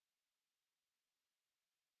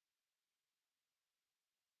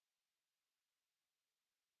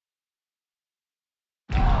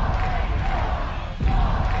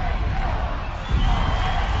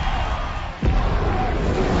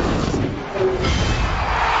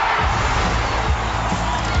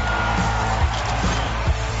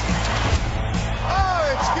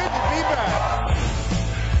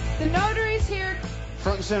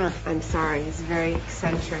I'm sorry. He's very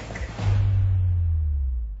eccentric.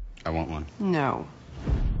 I want one. No.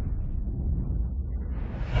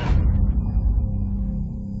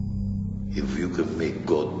 If you can make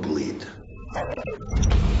God bleed,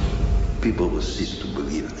 people will cease to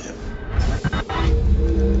believe in him.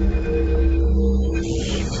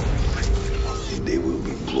 There will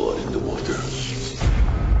be blood in the water.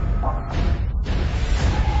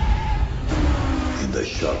 And the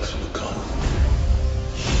sharks will come.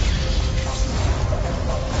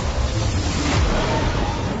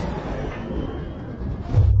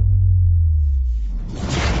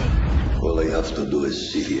 All I have to do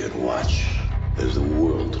is sit here and watch as the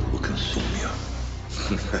world will consume you.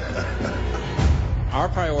 Our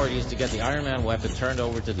priority is to get the Iron Man weapon turned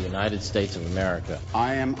over to the United States of America.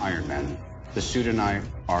 I am Iron Man. The suit and I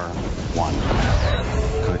are one.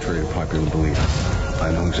 Contrary to popular belief,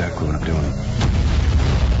 I know exactly what I'm doing.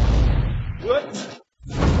 What?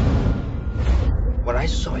 What I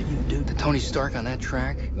saw you do to Tony Stark on that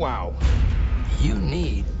track, wow. You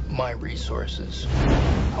need my resources.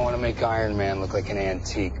 I want to make Iron Man look like an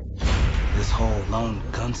antique. This whole lone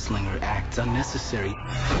gunslinger act's unnecessary.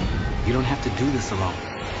 You don't have to do this alone.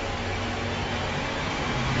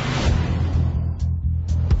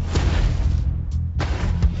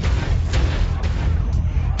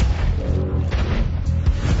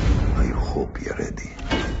 I hope you're ready.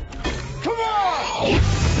 Come on!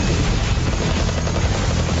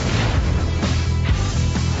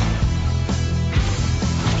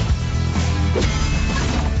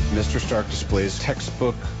 Mr. Stark displays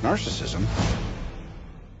textbook narcissism.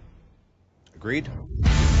 Agreed?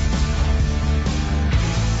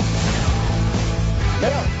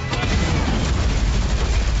 Yeah.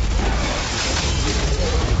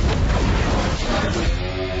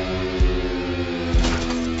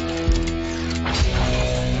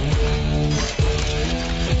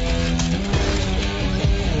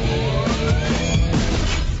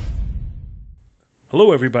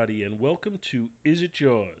 Hello, everybody, and welcome to Is It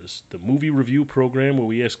Yours, the movie review program where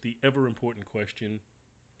we ask the ever-important question,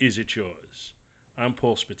 is it yours? I'm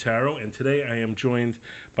Paul Spataro, and today I am joined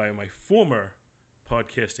by my former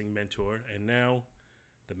podcasting mentor, and now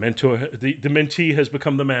the mentee has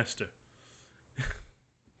become the master.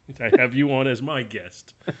 I have you on as my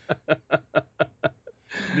guest,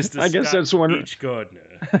 Mr. I guess Scott that's one. H.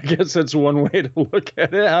 Gardner. I guess that's one way to look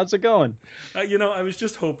at it. How's it going? I was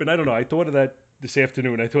just hoping. I don't know. I thought of that this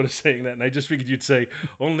afternoon. I thought of saying that, and I just figured you'd say,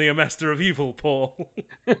 "Only a master of evil, Paul."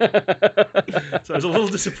 So I was a little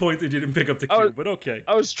disappointed you didn't pick up the cue, but okay.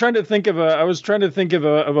 I was trying to think of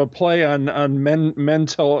a play on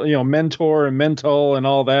mental, mentor and mental and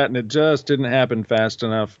all that, and it just didn't happen fast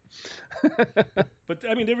enough. But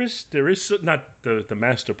I mean, there is not the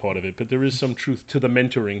master part of it, but there is some truth to the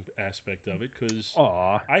mentoring aspect of it, because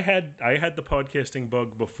I had the podcasting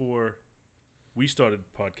bug before we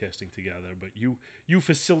started podcasting together, but you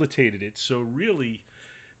facilitated it. So really,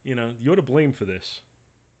 you're to blame for this.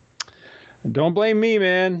 Don't blame me,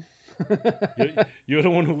 man. You're the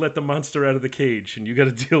one who let the monster out of the cage, and you got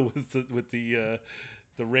to deal with the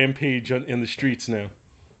rampage in the streets now.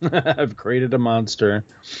 I've created a monster.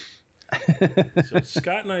 So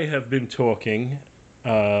Scott and I have been talking for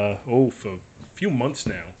a few months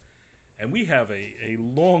now, and we have a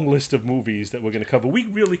long list of movies that we're going to cover. We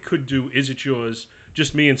really could do Is It Yours,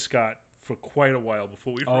 just me and Scott, for quite a while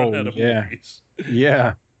before we run out of movies.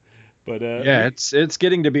 Yeah. But it's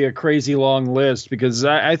getting to be a crazy long list, because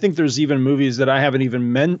I think there's even movies that I haven't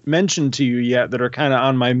even mentioned to you yet that are kind of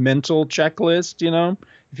on my mental checklist,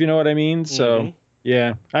 if you know what I mean. So,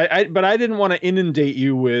 yeah. But I didn't want to inundate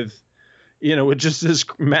you with just this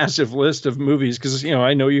massive list of movies, because,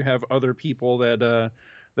 I know you have other people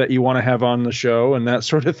that you want to have on the show and that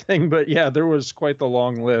sort of thing. But yeah, there was quite the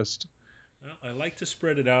long list. Well, I like to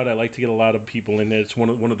spread it out. I like to get a lot of people in there. It's one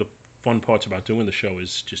of the fun parts about doing the show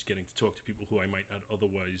is just getting to talk to people who I might not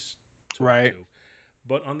otherwise talk to.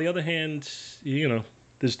 But on the other hand,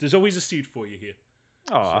 there's always a seat for you here.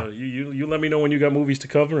 So you let me know when you got movies to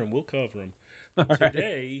cover, and we'll cover them.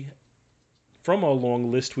 Today, from our long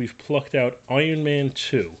list, we've plucked out Iron Man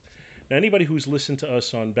 2. Now, anybody who's listened to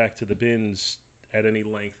us on Back to the Bins at any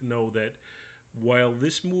length know that while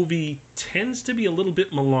this movie tends to be a little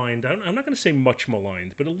bit maligned, I'm not going to say much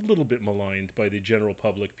maligned, but a little bit maligned by the general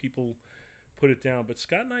public. People put it down. But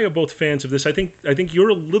Scott and I are both fans of this. I think you're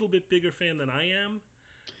a little bit bigger fan than I am,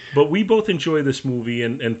 but we both enjoy this movie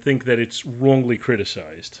and think that it's wrongly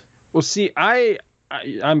criticized. Well, see,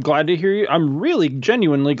 I'm glad to hear you. I'm really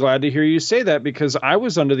genuinely glad to hear you say that, because I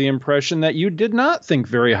was under the impression that you did not think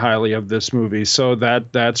very highly of this movie. So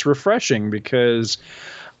that's refreshing, because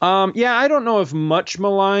Yeah, I don't know if much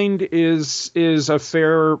maligned is a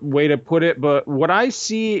fair way to put it, but what I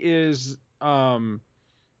see is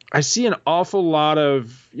I see an awful lot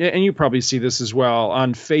of, and you probably see this as well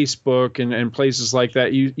on Facebook and places like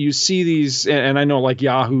that. You see these, and I know like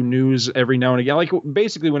Yahoo News every now and again, like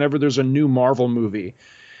basically whenever there's a new Marvel movie,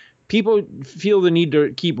 people feel the need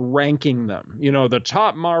to keep ranking them, the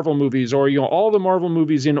top Marvel movies or, all the Marvel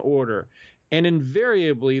movies in order. And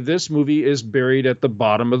invariably, this movie is buried at the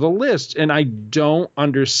bottom of the list, and I don't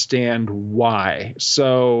understand why.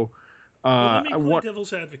 So, let me play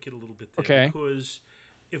devil's advocate a little bit there. Okay. Because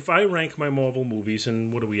if I rank my Marvel movies,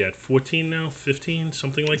 and what are we at, 14 now, 15,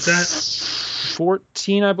 something like that?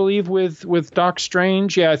 14, I believe, with Doc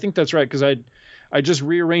Strange. Yeah, I think that's right, because I just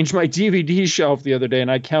rearranged my DVD shelf the other day,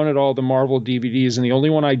 and I counted all the Marvel DVDs, and the only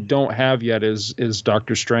one I don't have yet is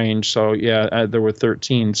Doctor Strange. So, yeah, there were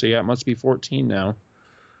 13. So, yeah, it must be 14 now.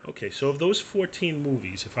 Okay, so of those 14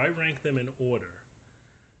 movies, if I rank them in order,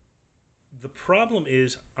 the problem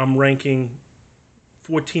is I'm ranking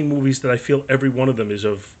 14 movies that I feel every one of them is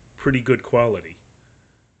of pretty good quality.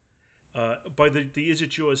 By the Is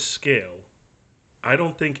It Yours scale, I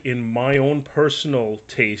don't think in my own personal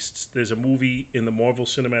tastes there's a movie in the Marvel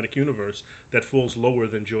Cinematic Universe that falls lower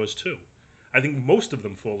than Jaws 2. I think most of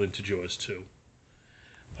them fall into Jaws 2.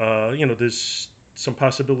 There's some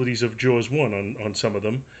possibilities of Jaws 1 on some of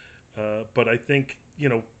them. But I think,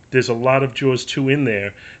 there's a lot of Jaws 2 in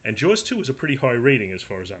there. And Jaws 2 is a pretty high rating as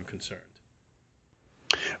far as I'm concerned.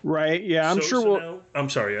 Right. Yeah, I'm sure now, I'm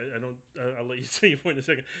sorry. I don't. I'll let you say your point in a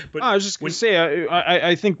second. But I was just going to say,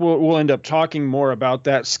 I think we'll end up talking more about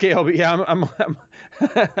that scale. But yeah, I'm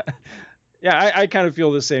yeah, I kind of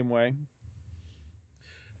feel the same way.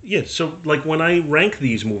 Yeah. So like when I rank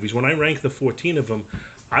these movies, when I rank the 14 of them,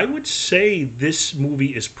 I would say this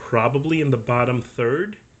movie is probably in the bottom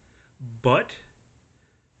third, but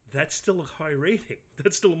that's still a high rating.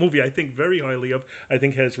 That's still a movie I think very highly of. I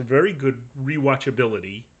think has very good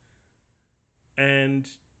rewatchability. And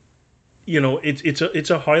it's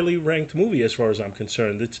a highly ranked movie as far as I'm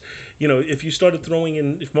concerned. It's if you started throwing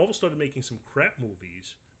in, if Marvel started making some crap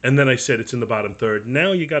movies, and then I said it's in the bottom third,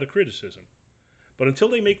 now you got a criticism. But until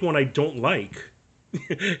they make one I don't like,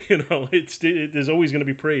 there's always going to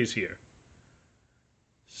be praise here.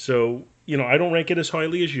 So I don't rank it as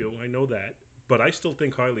highly as you. I know that. But I still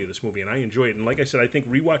think highly of this movie, and I enjoy it. And like I said, I think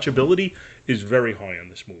rewatchability is very high on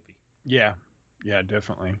this movie. Yeah,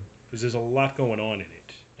 definitely. Because there's a lot going on in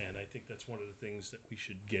it, and I think that's one of the things that we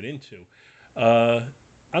should get into. I'm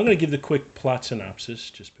going to give the quick plot synopsis,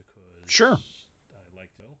 just because sure. I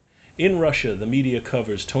like to know. In Russia, the media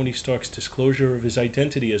covers Tony Stark's disclosure of his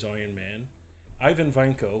identity as Iron Man. Ivan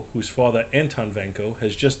Vanko, whose father Anton Vanko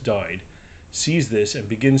has just died, sees this and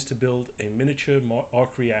begins to build a miniature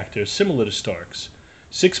arc reactor similar to Stark's.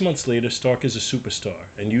 6 months later, Stark is a superstar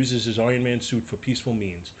and uses his Iron Man suit for peaceful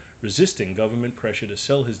means, resisting government pressure to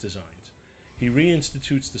sell his designs. He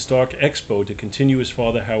reinstitutes the Stark Expo to continue his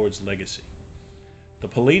father Howard's legacy. The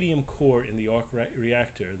palladium core in the arc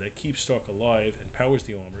reactor that keeps Stark alive and powers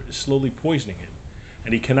the armor is slowly poisoning him,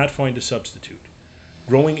 and he cannot find a substitute.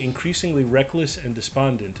 Growing increasingly reckless and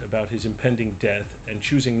despondent about his impending death and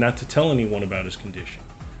choosing not to tell anyone about his condition,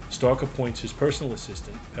 Stark appoints his personal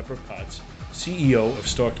assistant, Pepper Potts, CEO of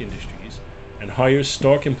Stark Industries, and hires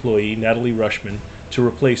Stark employee Natalie Rushman to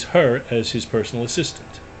replace her as his personal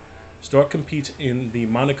assistant. Stark competes in the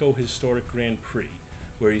Monaco Historic Grand Prix,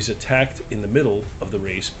 where he's attacked in the middle of the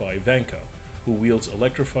race by Vanko, who wields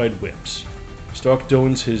electrified whips. Stark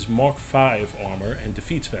dons his Mark V armor and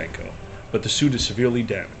defeats Vanko, but the suit is severely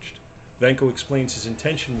damaged. Vanko explains his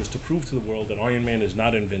intention was to prove to the world that Iron Man is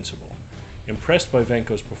not invincible. Impressed by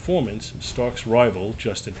Vanko's performance, Stark's rival,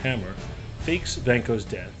 Justin Hammer, fakes Vanko's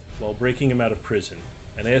death while breaking him out of prison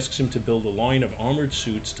and asks him to build a line of armored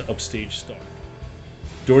suits to upstage Stark.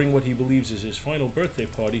 During what he believes is his final birthday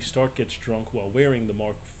party, Stark gets drunk while wearing the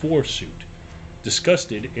Mark IV suit.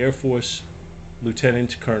 Disgusted, Air Force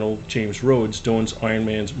Lieutenant Colonel James Rhodes dons Iron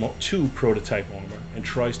Man's Mark II prototype armor and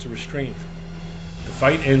tries to restrain him. The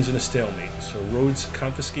fight ends in a stalemate, so Rhodes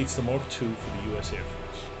confiscates the Mark II for the U.S. Air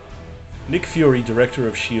Force. Nick Fury, director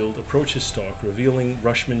of S.H.I.E.L.D., approaches Stark, revealing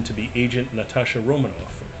Rushman to be Agent Natasha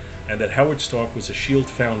Romanoff, and that Howard Stark was a S.H.I.E.L.D.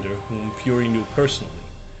 founder whom Fury knew personally.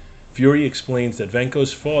 Fury explains that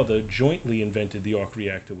Vanko's father jointly invented the arc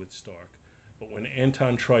reactor with Stark, but when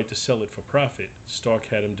Anton tried to sell it for profit, Stark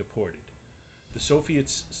had him deported. The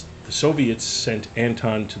Soviets sent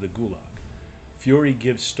Anton to the Gulag. Fury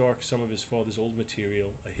gives Stark some of his father's old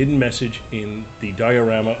material. A hidden message in the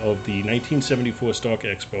diorama of the 1974 Stark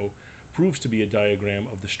Expo proves to be a diagram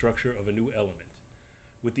of the structure of a new element.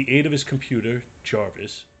 With the aid of his computer,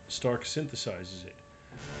 Jarvis, Stark synthesizes it.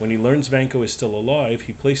 When he learns Vanko is still alive,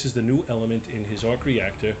 he places the new element in his arc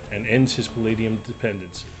reactor and ends his palladium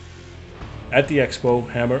dependency. At the expo,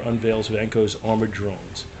 Hammer unveils Vanko's armored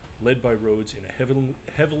drones, led by Rhodes in a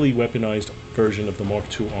heavily weaponized version of the Mark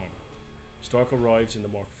II armor. Stark arrives in the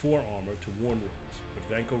Mark IV armor to warn Rhodes, but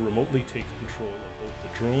Vanko remotely takes control of both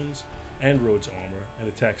the drones and Rhodes' armor and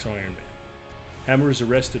attacks Iron Man. Hammer is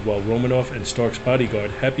arrested while Romanoff and Stark's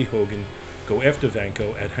bodyguard, Happy Hogan, go after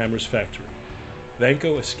Vanko at Hammer's factory.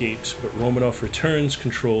 Vanko escapes, but Romanoff returns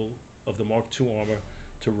control of the Mark II armor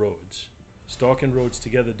to Rhodes. Stark and Rhodes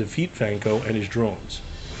together defeat Vanko and his drones.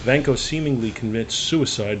 Vanko seemingly commits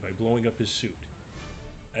suicide by blowing up his suit.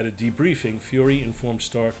 At a debriefing, Fury informs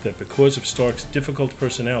Stark that because of Stark's difficult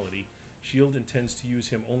personality, S.H.I.E.L.D. intends to use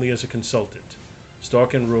him only as a consultant.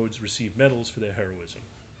 Stark and Rhodes receive medals for their heroism.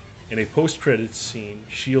 In a post-credits scene,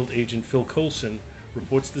 S.H.I.E.L.D. agent Phil Coulson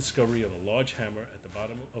reports the discovery of a large hammer at the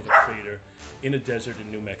bottom of a crater in a desert in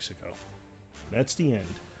New Mexico. That's the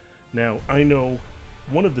end. Now, I know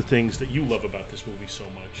one of the things that you love about this movie so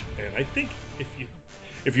much, and I think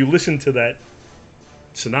if you listen to that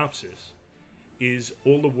synopsis, is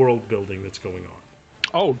all the world building that's going on.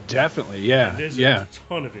 Oh, definitely, yeah. And there's a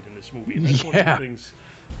ton of it in this movie, and that's one of the things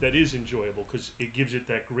that is enjoyable, because it gives it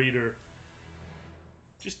that greater,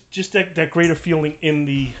 just that greater feeling in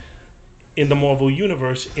the Marvel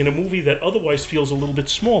Universe, in a movie that otherwise feels a little bit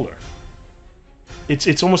smaller.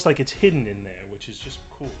 It's almost like it's hidden in there, which is just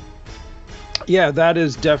cool. Yeah, that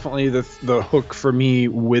is definitely the hook for me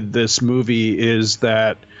with this movie, is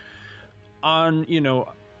that on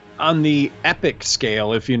the epic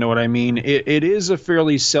scale, if you know what I mean, it is a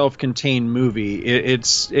fairly self-contained movie.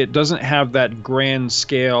 It doesn't have that grand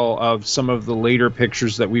scale of some of the later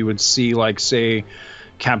pictures that we would see, like, say,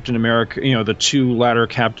 Captain America, the two latter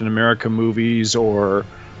Captain America movies, or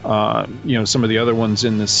some of the other ones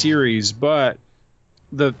in the series. But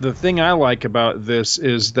the thing I like about this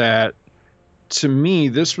is that, to me,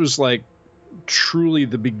 this was like truly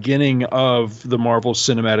the beginning of the Marvel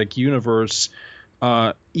Cinematic Universe,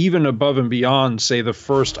 even above and beyond, say, the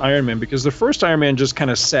first Iron Man, because the first Iron Man just kind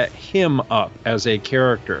of set him up as a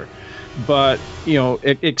character. But,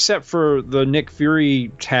 except for the Nick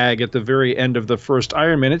Fury tag at the very end of the first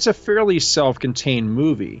Iron Man, it's a fairly self-contained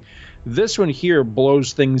movie. This one here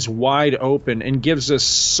blows things wide open and gives us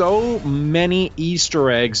so many Easter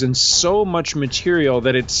eggs and so much material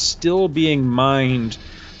that it's still being mined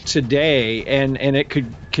today, and it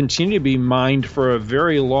could continue to be mined for a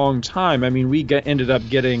very long time. I mean, we ended up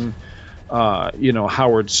getting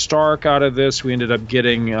Howard Stark out of this. We ended up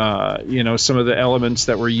getting some of the elements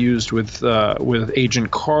that were used with Agent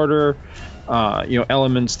Carter,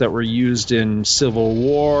 elements that were used in Civil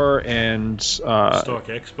War, and Stark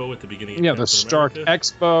Expo at the beginning. Yeah, the Stark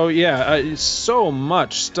Expo. So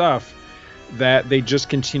much stuff that they just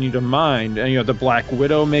continue to mine. And, the Black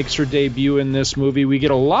Widow makes her debut in this movie. We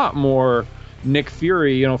get a lot more Nick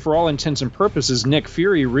Fury. For all intents and purposes, Nick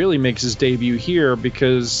Fury really makes his debut here,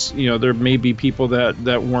 because there may be people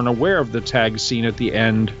that weren't aware of the tag scene at the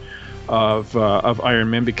end of Iron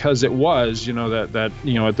Man, because it was that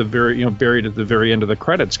at the very buried at the very end of the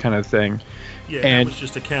credits kind of thing. Yeah, and it was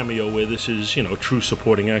just a cameo, where this is true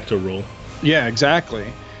supporting actor role. Yeah,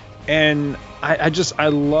 exactly. And I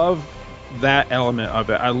love that element of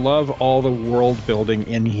it. I love all the world building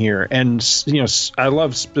in here, and I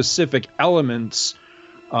love specific elements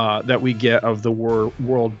that we get of the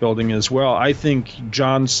world building as well. I think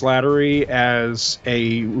John Slattery as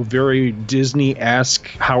a very Disney-esque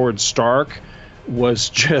Howard Stark was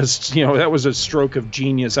just, that was a stroke of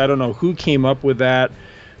genius. I don't know who came up with that,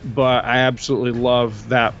 but I absolutely love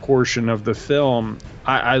that portion of the film.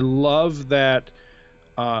 I love that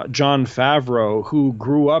Jon Favreau, who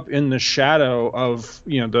grew up in the shadow of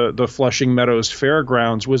the Flushing Meadows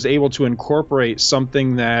Fairgrounds, was able to incorporate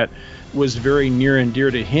something that was very near and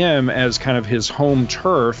dear to him as kind of his home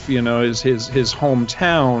turf, his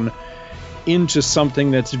hometown, into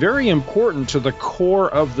something that's very important to the core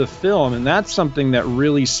of the film. And that's something that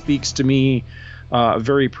really speaks to me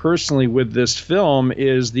very personally with this film,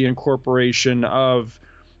 is the incorporation of,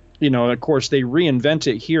 of course, they reinvent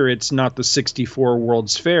it here. It's not the 64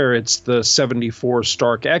 World's Fair, it's the 74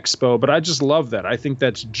 Stark Expo. But I just love that. I think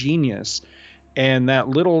that's genius. And that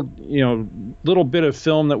little bit of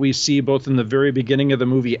film that we see both in the very beginning of the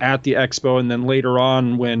movie at the expo, and then later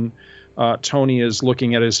on when Tony is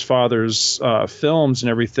looking at his father's films and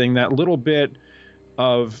everything, that little bit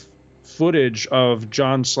of footage of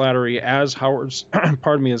John Slattery as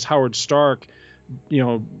Howard Stark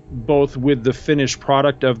both with the finished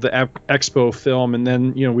product of the Expo film, and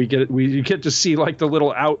then we get to see like the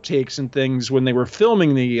little outtakes and things when they were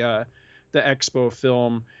filming the Expo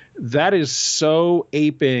film. That is so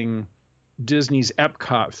aping Disney's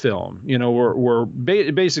Epcot film, where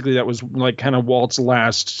basically that was like kind of Walt's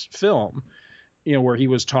last film, where he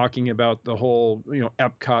was talking about the whole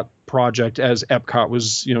Epcot project as Epcot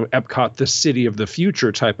was Epcot the city of the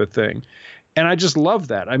future type of thing. And I just love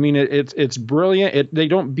that. I mean, it's brilliant. They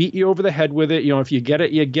don't beat you over the head with it. If you get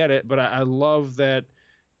it, you get it. But I love that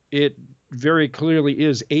it very clearly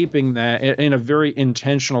is aping that in a very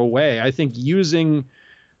intentional way. I think using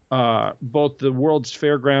both the World's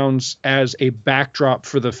Fairgrounds as a backdrop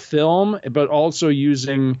for the film, but also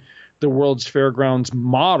using the World's Fairgrounds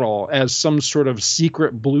model as some sort of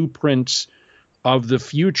secret blueprint of the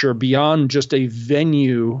future beyond just a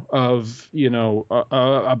venue of,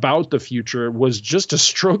 about the future was just a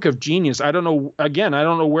stroke of genius. I don't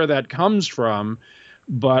know where that comes from,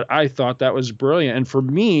 but I thought that was brilliant. And for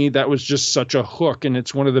me, that was just such a hook. And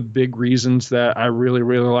it's one of the big reasons that I really,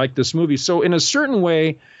 really like this movie. So in a certain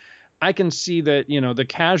way, I can see that, the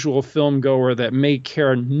casual film goer that may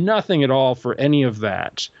care nothing at all for any of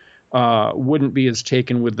that wouldn't be as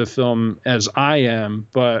taken with the film as I am.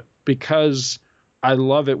 But because I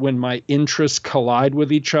love it when my interests collide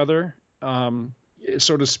with each other,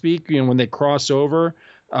 so to speak, when they cross over.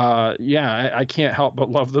 I can't help but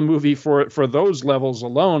love the movie for those levels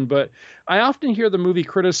alone. But I often hear the movie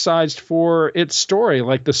criticized for its story,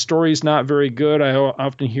 like the story's not very good. I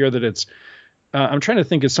often hear that it's. I'm trying to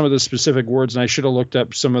think of some of the specific words, and I should have looked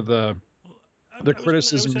up some of the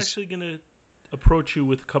criticisms. I was actually going to approach you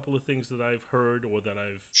with a couple of things that I've heard or that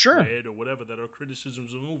I've read or whatever that are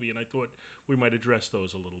criticisms of the movie, and I thought we might address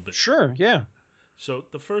those a little bit. Sure, yeah. So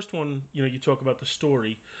the first one, you talk about the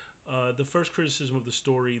story. The first criticism of the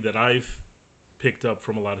story that I've picked up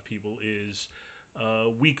from a lot of people is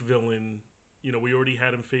weak villain. We already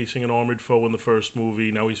had him facing an armored foe in the first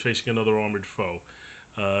movie. Now he's facing another armored foe.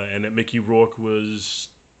 And that Mickey Rourke was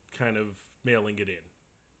kind of mailing it in.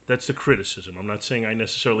 That's the criticism. I'm not saying I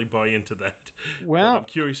necessarily buy into that. Well, I'm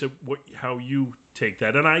curious at how you take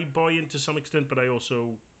that. And I buy in to some extent, but I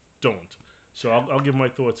also don't. So I'll give my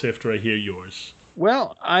thoughts after I hear yours.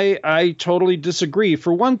 Well, I totally disagree.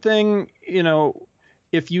 For one thing,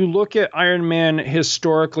 if you look at Iron Man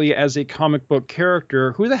historically as a comic book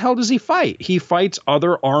character, who the hell does he fight? He fights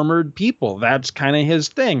other armored people. That's kind of his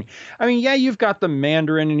thing. I mean, yeah, you've got the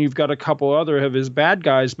Mandarin and you've got a couple other of his bad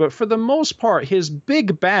guys, but for the most part, his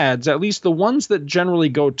big bads, at least the ones that generally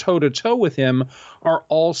go toe-to-toe with him, are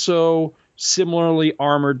also similarly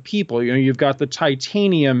armored people. You've got the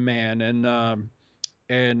Titanium Man and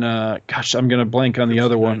gosh, I'm going to blank on the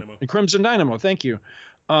other one. Crimson Dynamo, thank you.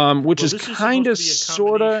 Which is kind of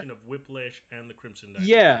sort of Whiplash and the Crimson Dynamo,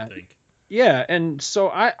 yeah, I think. Yeah, and so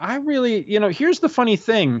I really, here's the funny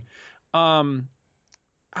thing. I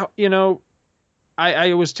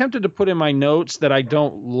was tempted to put in my notes that I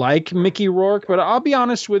don't like Mickey Rourke, but I'll be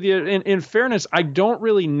honest with you. In fairness, I don't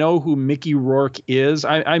really know who Mickey Rourke is.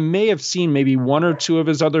 I may have seen maybe one or two of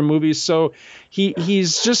his other movies, so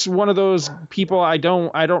he's just one of those people I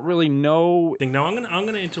don't really know. Now I'm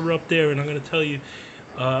gonna interrupt there, and I'm gonna tell you.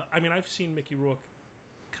 I've seen Mickey Rourke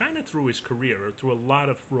kind of through his career, or through a lot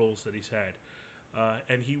of roles that he's had,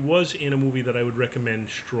 and he was in a movie that I would recommend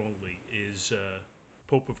strongly. Is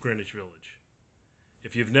Pope of Greenwich Village.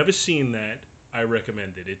 If you've never seen that, I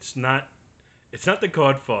recommend it. It's not The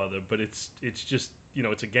Godfather, but it's just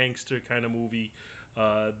it's a gangster kind of movie.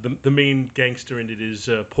 The main gangster in it is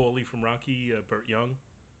Paulie from Rocky, Burt Young.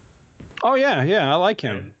 Oh yeah, I like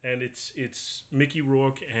him. And it's Mickey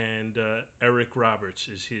Rourke and Eric Roberts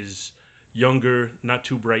is his younger, not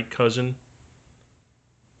too bright cousin,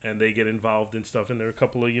 and they get involved in stuff. And there are a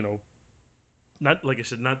couple of not like I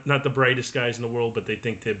said, not the brightest guys in the world, but they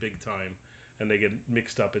think they're big time, and they get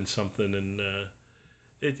mixed up in something. And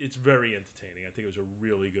it's very entertaining. I think it was a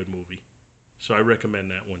really good movie, so I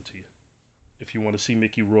recommend that one to you if you want to see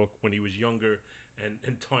Mickey Rourke when he was younger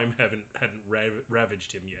and time hadn't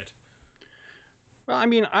ravaged him yet. Well,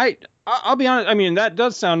 I'll be honest. That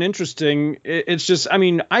does sound interesting. It's just,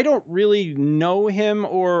 I don't really know him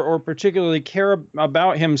or particularly care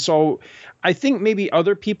about him. So I think maybe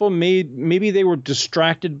other people maybe they were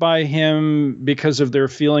distracted by him because of their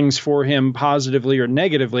feelings for him positively or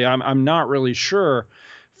negatively. I'm not really sure.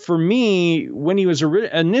 For me, when he was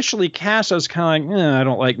initially cast, I was kind of like, I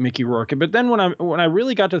don't like Mickey Rourke. But then when I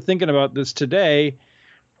really got to thinking about this today,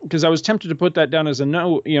 because I was tempted to put that down as a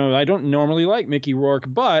no, I don't normally like Mickey Rourke,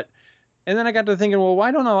 and then I got to thinking, well, why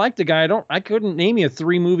don't I like the guy? I couldn't name you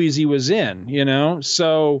 3 movies he was in,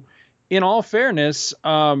 so in all fairness,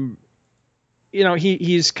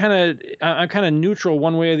 he's kind of neutral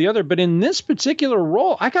one way or the other. But in this particular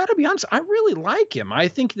role, I got to be honest, I really like him. I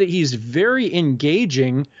think that he's very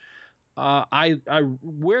engaging.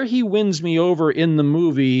 Where he wins me over in the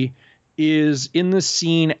movie is in the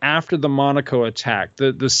scene after the Monaco attack,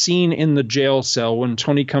 the scene in the jail cell when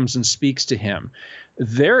Tony comes and speaks to him.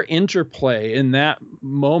 Their interplay in that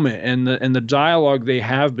moment and the dialogue they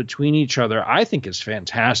have between each other, I think is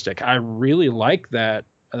fantastic. I really like that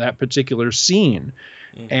particular scene.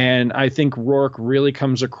 Mm-hmm. And I think Rourke really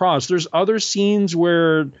comes across. There's other scenes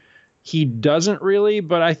where he doesn't really,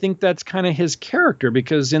 but I think that's kind of his character,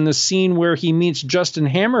 because in the scene where he meets Justin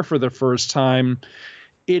Hammer for the first time,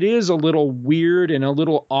 it is a little weird and a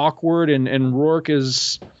little awkward, and Rourke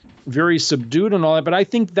is very subdued and all that, but I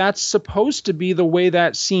think that's supposed to be the way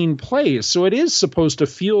that scene plays. So it is supposed to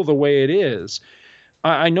feel the way it is.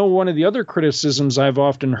 I know one of the other criticisms I've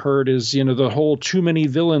often heard is, the whole too many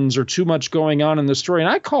villains or too much going on in the story. And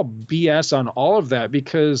I call BS on all of that,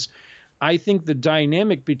 because I think the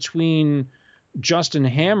dynamic between Justin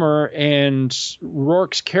Hammer and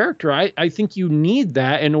Rourke's character, I think you need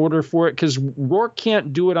that in order for it, because Rourke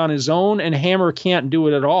can't do it on his own and Hammer can't do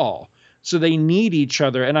it at all. So they need each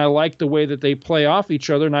other, and I like the way that they play off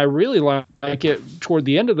each other, and I really like it toward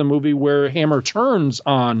the end of the movie where Hammer turns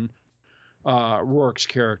on Rourke's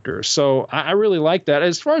character. So I really like that.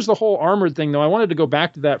 As far as the whole armored thing, though, I wanted to go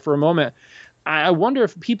back to that for a moment. I wonder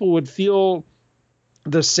if people would feel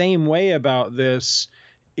the same way about this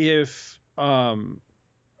if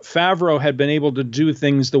Favreau had been able to do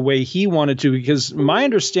things the way he wanted to, because my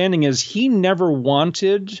understanding is he never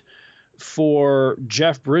wanted for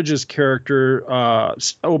Jeff Bridges' character,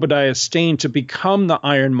 Obadiah Stane, to become the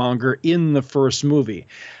Ironmonger in the first movie.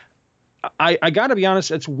 I got to be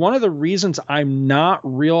honest, it's one of the reasons I'm not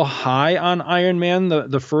real high on Iron Man,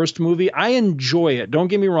 the first movie. I enjoy it. Don't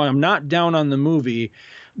get me wrong. I'm not down on the movie,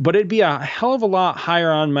 but it'd be a hell of a lot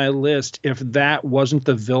higher on my list if that wasn't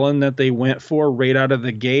the villain that they went for right out of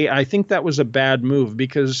the gate. I think that was a bad move,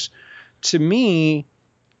 because to me,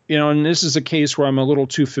 and this is a case where I'm a little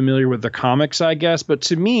too familiar with the comics, I guess, but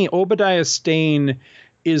to me, Obadiah Stane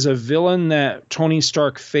is a villain that Tony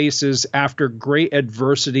Stark faces after great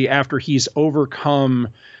adversity, after he's overcome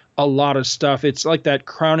a lot of stuff. It's like that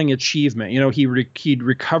crowning achievement. He'd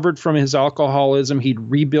recovered from his alcoholism, he'd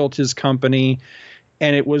rebuilt his company,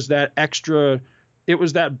 and it was that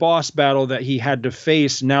boss battle that he had to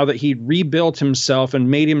face. Now that he'd rebuilt himself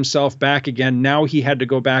and made himself back again, now he had to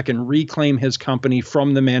go back and reclaim his company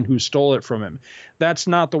from the man who stole it from him. That's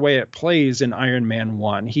not the way it plays in Iron Man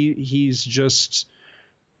 1. He's just,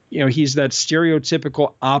 he's that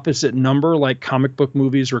stereotypical opposite number, like comic book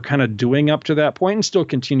movies were kind of doing up to that point and still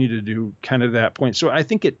continue to do kind of that point. So I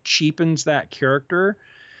think it cheapens that character.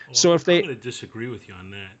 Well, so if I'm going to disagree with you on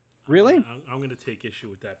that. Really? I'm going to take issue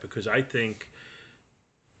with that, because I think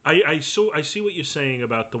I see what you're saying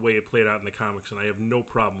about the way it played out in the comics, and I have no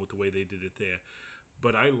problem with the way they did it there.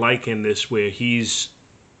 But I like in this where he's,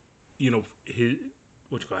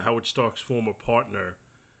 Howard Stark's former partner,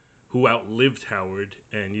 who outlived Howard,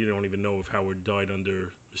 and you don't even know if Howard died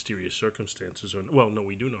under mysterious circumstances or well, no,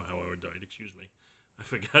 we do know how Howard died. Excuse me, I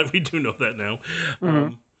forgot. We do know that now.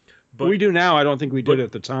 Mm-hmm. But we do now. I don't think we did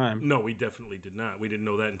at the time. No, we definitely did not. We didn't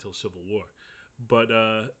know that until Civil War. But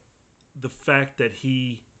the fact that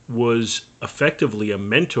he was effectively a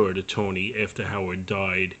mentor to Tony after Howard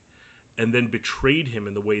died, and then betrayed him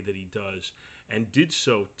in the way that he does, and did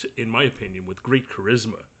so, in my opinion, with great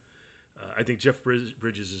charisma. I think Jeff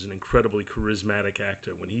Bridges is an incredibly charismatic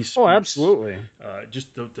actor. When he speaks, absolutely.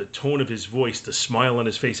 Just the tone of his voice, the smile on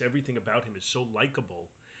his face, everything about him is so likable.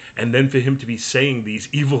 And then for him to be saying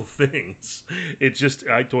these evil things,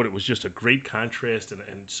 I thought it was just a great contrast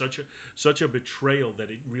and such a betrayal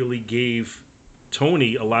that it really gave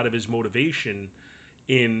Tony a lot of his motivation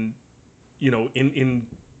in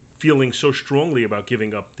feeling so strongly about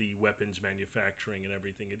giving up the weapons manufacturing and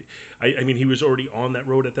everything. I mean, he was already on that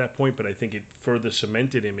road at that point, but I think it further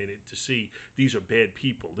cemented him in it to see these are bad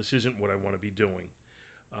people. This isn't what I want to be doing.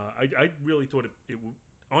 I really thought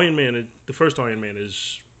Iron Man, the first Iron Man,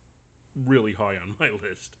 is really high on my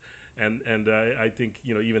list, and I think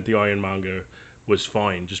even the Ironmonger was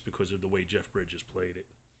fine just because of the way Jeff Bridges played it.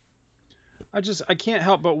 I can't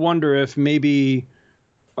help but wonder if maybe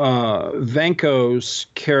Vanko's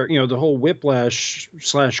character, the whole Whiplash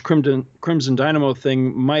 / Crimson Dynamo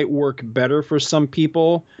thing might work better for some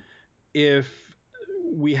people if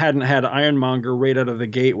we hadn't had Ironmonger right out of the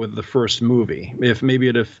gate with the first movie. If maybe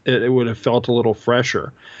it would have felt a little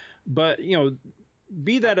fresher. But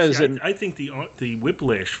be that as it, I think the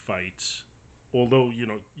Whiplash fights although you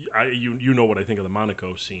know what I think of the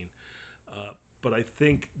Monaco scene, but I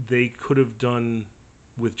think they could have done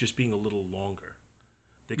with just being a little longer.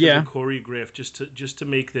 They could have choreographed just to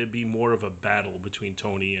make there be more of a battle between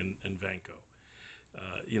Tony and Vanko.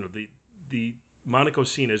 The Monaco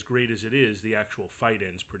scene, as great as it is, the actual fight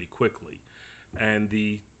ends pretty quickly, and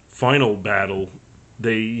the final battle,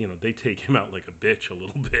 they take him out like a bitch a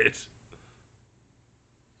little bit.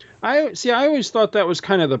 I always thought that was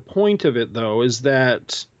kind of the point of it, though, is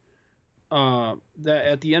that that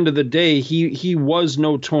at the end of the day, he was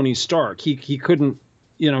no Tony Stark. He couldn't,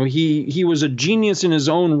 he was a genius in his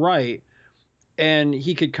own right, and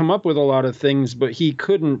he could come up with a lot of things, but he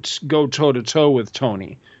couldn't go toe to toe with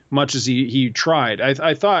Tony, much as he tried.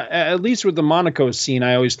 I thought, at least with the Monaco scene,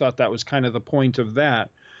 I always thought that was kind of the point of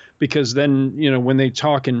that, because then, when they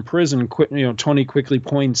talk in prison, Tony quickly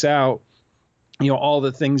points out, all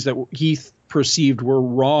the things that he perceived were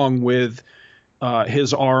wrong with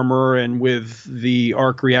his armor and with the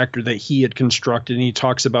arc reactor that he had constructed. And he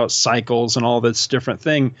talks about cycles and all this different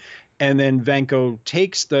thing. And then Vanko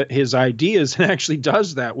takes his ideas and actually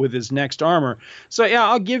does that with his next armor. So, yeah,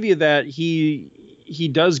 I'll give you that. He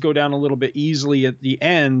does go down a little bit easily at the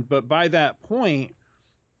end. But by that point,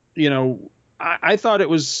 I thought it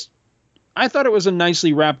was a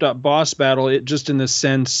nicely wrapped up boss battle. Just in the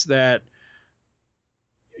sense that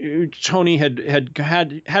Tony had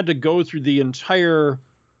to go through the entire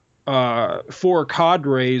 4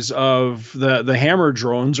 cadres of the hammer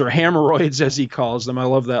drones, or hammeroids as he calls them. I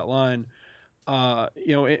love that line.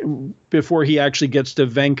 Before he actually gets to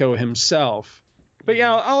Vanko himself. But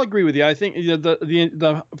yeah, I'll agree with you. I think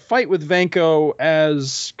the fight with Vanko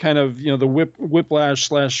as kind of the Whiplash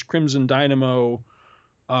 / Crimson Dynamo,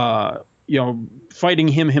 fighting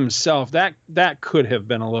him himself, that could have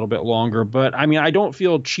been a little bit longer. But I mean, I don't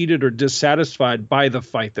feel cheated or dissatisfied by the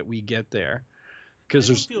fight that we get there. I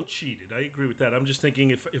don't feel cheated. I agree with that. I'm just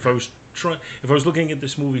thinking if I was looking at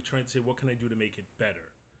this movie trying to say what can I do to make it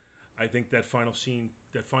better, I think that final scene,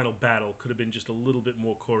 that final battle, could have been just a little bit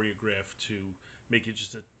more choreographed to make it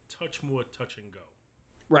just a touch more touch and go.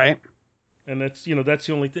 Right. And that's the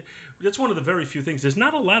only thing. That's one of the very few things. There's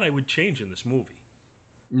not a lot I would change in this movie.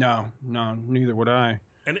 No, neither would I.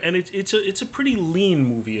 And it's a pretty lean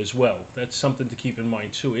movie as well. That's something to keep in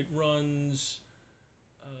mind too. It runs.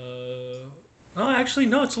 Actually,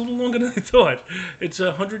 no, it's a little longer than I thought. It's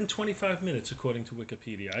 125 minutes according to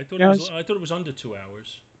Wikipedia. I thought it was under 2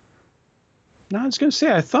 hours. No, I was going to say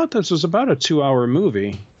I thought this was about a 2-hour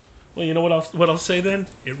movie. Well, you know what I'll say then?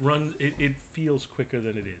 It feels quicker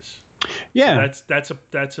than it is. Yeah, so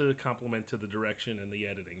that's a compliment to the direction and the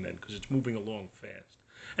editing then, because it's moving along fast.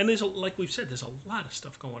 And like we've said, there's a lot of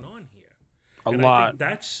stuff going on here. A lot.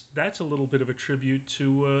 I think that's a little bit of a tribute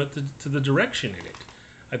to the direction in it.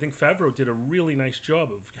 I think Favreau did a really nice job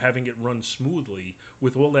of having it run smoothly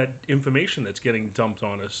with all that information that's getting dumped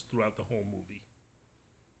on us throughout the whole movie.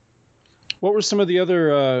 What were some of the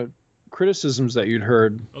other criticisms that you'd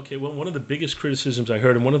heard? Okay, well, one of the biggest criticisms I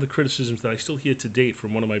heard, and one of the criticisms that I still hear to date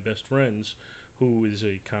from one of my best friends, who is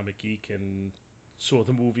a comic geek and saw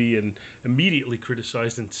the movie and immediately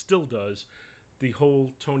criticized and still does, the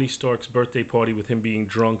whole Tony Stark's birthday party with him being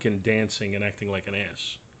drunk and dancing and acting like an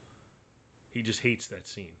ass. He just hates that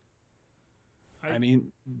scene. I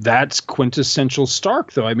mean, that's quintessential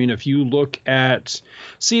Stark, though. I mean, if you look at...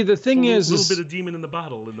 See, the thing is... A little bit of demon in the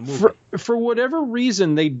bottle in the movie. For whatever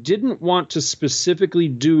reason, they didn't want to specifically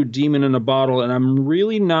do demon in a bottle, and I'm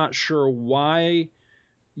really not sure why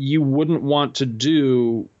you wouldn't want to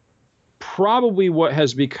do probably what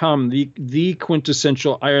has become the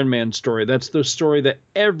quintessential Iron Man story. That's the story that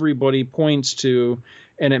everybody points to,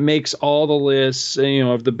 and it makes all the lists,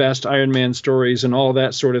 of the best Iron Man stories and all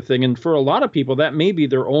that sort of thing. And for a lot of people, that may be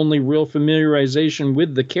their only real familiarization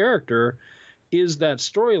with the character is that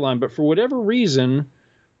storyline. But for whatever reason,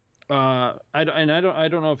 I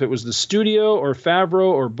don't know if it was the studio or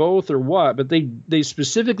Favreau or both or what, but they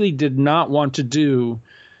specifically did not want to do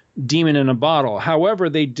Demon in a Bottle. However,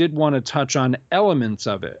 they did want to touch on elements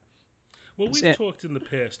of it. Well, we've talked in the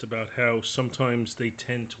past about how sometimes they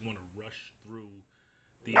tend to want to rush through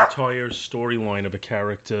the entire storyline of a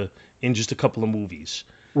character in just a couple of movies.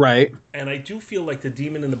 Right. And I do feel like the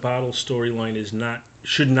Demon in the Bottle storyline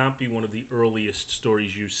should not be one of the earliest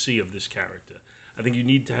stories you see of this character. I think you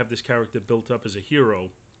need to have this character built up as a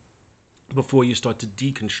hero before you start to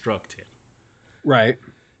deconstruct him. Right.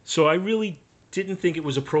 So I really didn't think it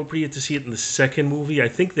was appropriate to see it in the second movie. I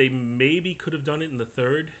think they maybe could have done it in the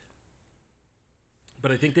third.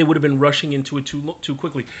 But I think they would have been rushing into it too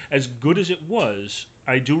quickly. As good as it was,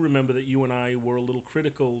 I do remember that you and I were a little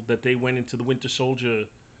critical that they went into the Winter Soldier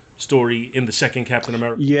story in the second Captain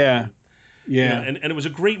America. Yeah. Yeah. And it was a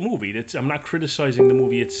great movie. I'm not criticizing the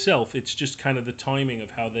movie itself. It's just kind of the timing of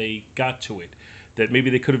how they got to it. That maybe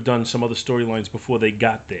they could have done some other storylines before they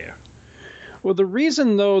got there. Well, the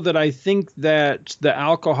reason, though, that I think that the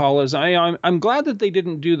alcohol is, I'm glad that they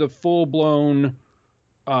didn't do the full-blown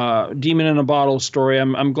demon in a bottle story.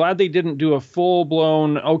 I'm glad they didn't do a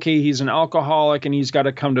full-blown, okay, he's an alcoholic and he's got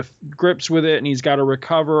to come to grips with it and he's got to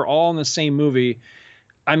recover all in the same movie.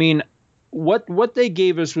 I mean, what they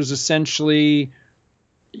gave us was essentially,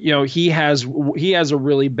 he has a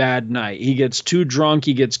really bad night. He gets too drunk,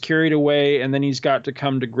 he gets carried away, and then he's got to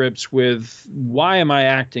come to grips with, why am I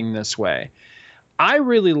acting this way? I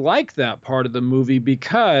really like that part of the movie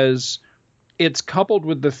because it's coupled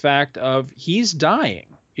with the fact of he's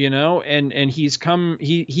dying, and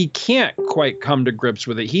he can't quite come to grips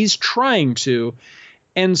with it. He's trying to.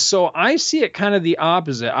 And so I see it kind of the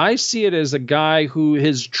opposite. I see it as a guy who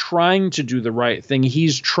is trying to do the right thing.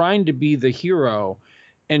 He's trying to be the hero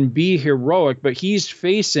and be heroic, but he's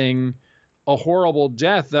facing a horrible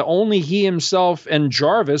death that only he himself and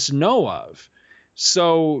Jarvis know of.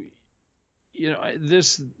 So,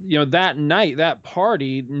 that night, that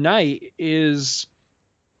party night is,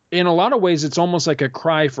 in a lot of ways, it's almost like a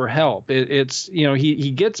cry for help. It's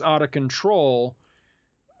he gets out of control.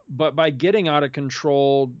 But by getting out of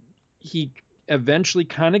control, he eventually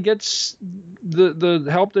kind of gets the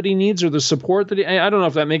help that he needs or the support that I don't know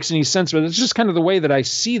if that makes any sense, but it's just kind of the way that I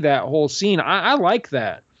see that whole scene. I like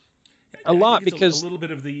that a lot because a little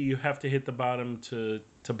bit of you have to hit the bottom to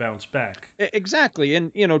bounce back. Exactly.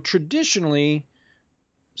 And, traditionally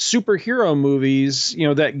superhero movies,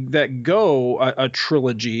 that go a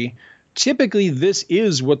trilogy, typically this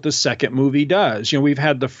is what the second movie does. We've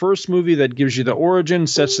had the first movie that gives you the origin,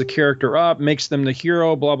 sets the character up, makes them the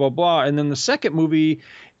hero, blah, blah, blah. And then the second movie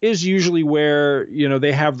is usually where,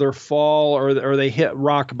 they have their fall or they hit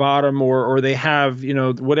rock bottom or they have,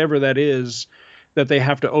 whatever that is that they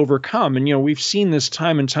have to overcome. And, we've seen this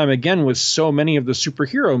time and time again with so many of the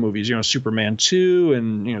superhero movies, Superman 2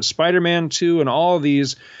 and, Spider-Man 2 and all of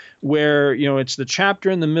these, where it's the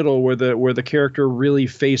chapter in the middle where the character really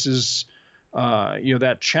faces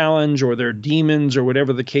that challenge or their demons or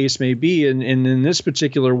whatever the case may be. And in this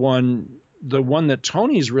particular one, the one that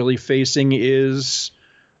Tony's really facing is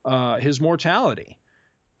his mortality.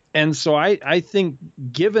 And so I think,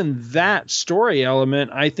 given that story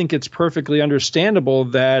element, I think it's perfectly understandable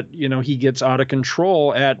that he gets out of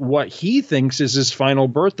control at what he thinks is his final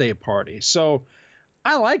birthday party. So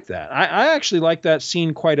I like that. I actually like that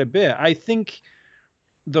scene quite a bit. I think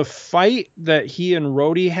the fight that he and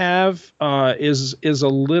Rhodey have is a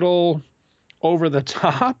little over the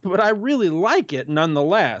top, but I really like it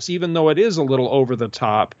nonetheless, even though it is a little over the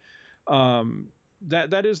top.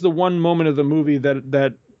 That is the one moment of the movie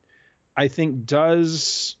that I think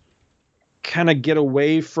does kind of get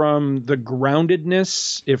away from the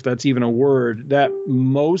groundedness, if that's even a word, that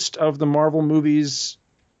most of the Marvel movies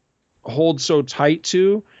hold so tight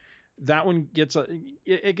to. That one gets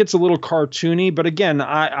it gets a little cartoony, but again,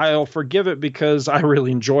 I'll forgive it because I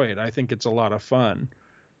really enjoy it. I think it's a lot of fun.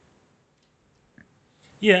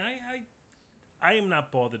 Yeah, I am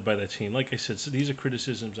not bothered by that scene. Like I said, so these are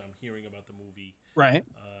criticisms I'm hearing about the movie, right?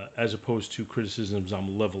 As opposed to criticisms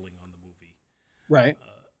I'm leveling on the movie, right?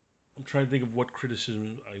 I'm trying to think of what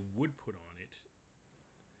criticism I would put on it.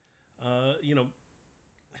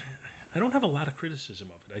 I don't have a lot of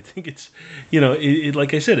criticism of it. I think it's,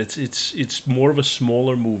 like I said, it's more of a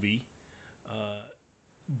smaller movie,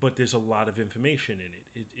 but there's a lot of information in it.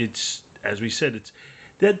 It's as we said,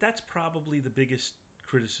 that's probably the biggest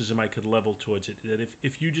criticism I could level towards it. That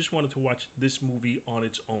if you just wanted to watch this movie on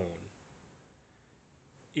its own,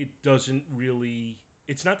 it doesn't really.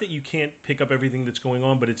 It's not that you can't pick up everything that's going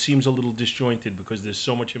on, but it seems a little disjointed because there's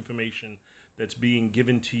so much information that's being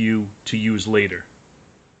given to you to use later.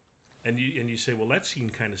 And you say, well, that scene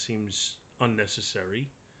kind of seems unnecessary,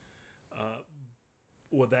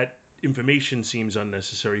 or that information seems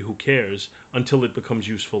unnecessary. Who cares? Until it becomes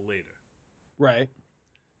useful later. Right.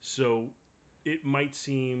 So it might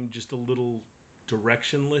seem just a little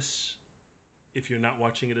directionless if you're not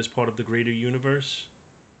watching it as part of the greater universe.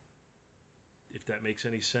 If that makes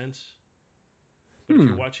any sense. But if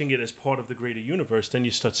you're watching it as part of the greater universe, then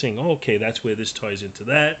you start saying, oh, okay, that's where this ties into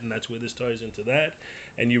that, and that's where this ties into that.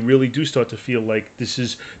 And you really do start to feel like this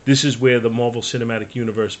is where the Marvel Cinematic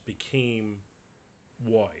Universe became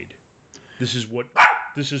wide. This is what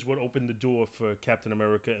opened the door for Captain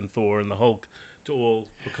America and Thor and the Hulk to all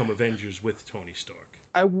become Avengers with Tony Stark.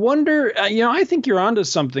 I wonder, I think you're onto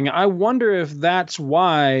something. I wonder if that's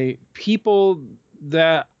why people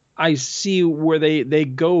that I see where they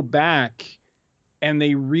go back and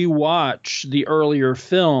they rewatch the earlier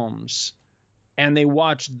films and they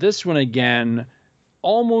watch this one again,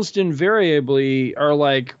 almost invariably are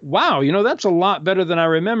like, wow, that's a lot better than I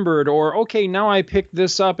remembered. Or, okay, now I picked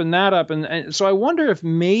this up and that up. And so I wonder if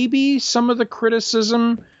maybe some of the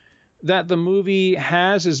criticism that the movie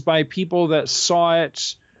has is by people that saw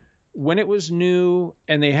it when it was new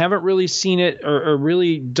and they haven't really seen it or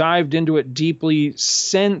really dived into it deeply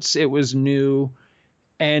since it was new.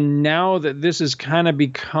 And now that this has kind of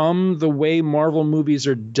become the way Marvel movies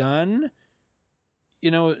are done,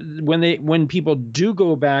 when people do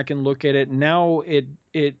go back and look at it now,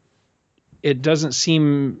 it doesn't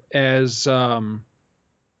seem as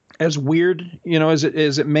weird,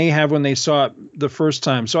 as it may have when they saw it the first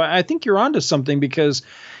time. So I think you're onto something because,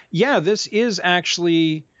 yeah, this is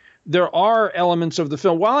actually, there are elements of the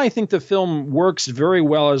film. While I think the film works very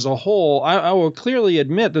well as a whole, I will clearly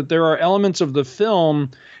admit that there are elements of the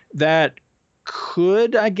film that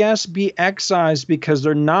could, I guess, be excised because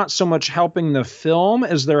they're not so much helping the film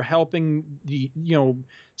as they're helping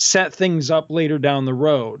set things up later down the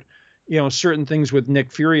road. Certain things with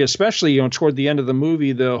Nick Fury, especially, toward the end of the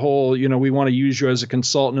movie, the whole, we want to use you as a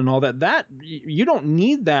consultant and all that you don't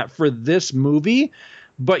need that for this movie,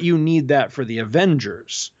 but you need that for the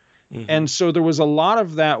Avengers. Mm-hmm. And so there was a lot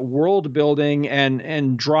of that world building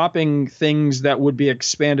and dropping things that would be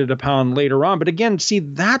expanded upon later on. But again, see,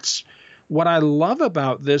 that's what I love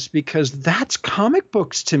about this because that's comic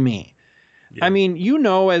books to me. Yeah. I mean,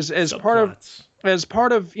 as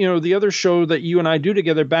part of the other show that you and I do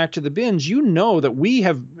together, Back to the Bins, that we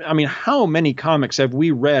have, how many comics have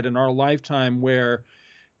we read in our lifetime where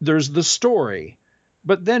there's the story,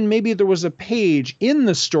 but then maybe there was a page in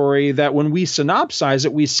the story that when we synopsize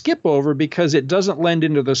it, we skip over because it doesn't lend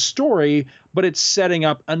into the story, but it's setting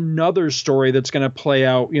up another story that's going to play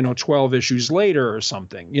out, 12 issues later or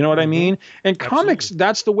something. You know what I mean? And comics,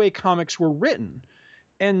 that's the way comics were written.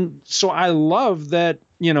 And so I love that,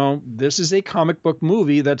 this is a comic book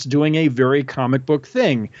movie that's doing a very comic book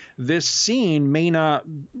thing. This scene may not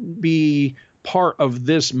be part of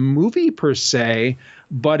this movie per se,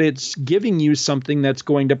 but it's giving you something that's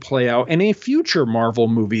going to play out in a future Marvel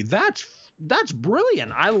movie. That's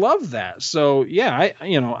brilliant. I love that. So yeah,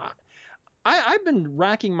 I've been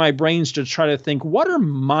racking my brains to try to think, what are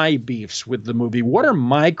my beefs with the movie? What are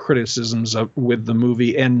my criticisms with the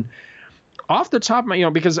movie? And off the top of my,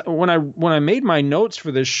 because when I made my notes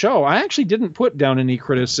for this show, I actually didn't put down any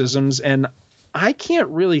criticisms, and I can't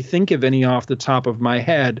really think of any off the top of my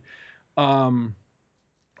head. If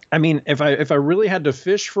I really had to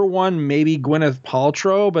fish for one, maybe Gwyneth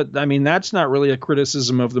Paltrow, but that's not really a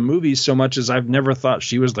criticism of the movie so much as I've never thought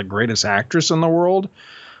she was the greatest actress in the world.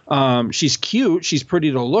 She's cute, she's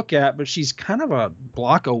pretty to look at, but she's kind of a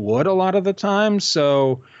block of wood a lot of the time.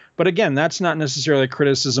 So, but again, that's not necessarily a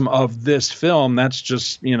criticism of this film. That's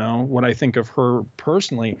just, what I think of her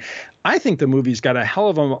personally. I think the movie's got a hell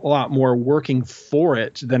of a lot more working for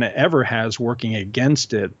it than it ever has working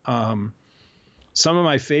against it. Some of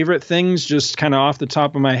my favorite things, just kind of off the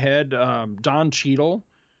top of my head, Don Cheadle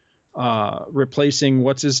replacing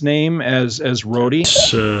what's his name as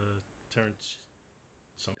Rhodey. Terrence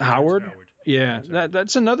Howard. Yeah,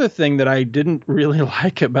 that's another thing that I didn't really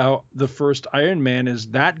like about the first Iron Man is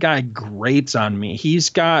that guy grates on me. He's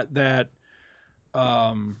got that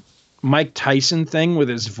Mike Tyson thing with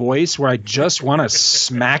his voice where I just want to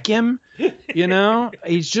smack him.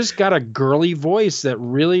 He's just got a girly voice that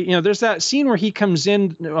really, there's that scene where he comes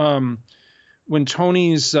in when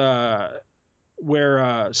Tony's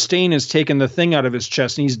where Stain has taken the thing out of his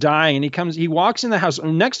chest and he's dying, and he walks in the house.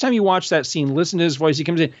 Next time you watch that scene, listen to his voice. He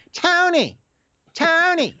comes in, Tony.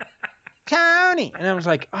 And I was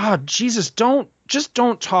like, oh, Jesus, don't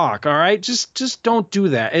talk. All right. Just don't do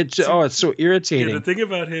that. It's so irritating. Yeah, the thing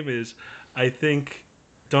about him is I think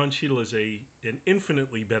Don Cheadle is an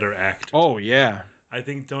infinitely better actor. Oh yeah. I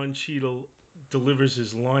think Don Cheadle delivers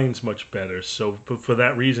his lines much better. So for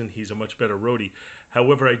that reason, he's a much better Rhodey.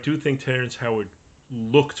 However, I do think Terrence Howard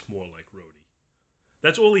looked more like Rhodey.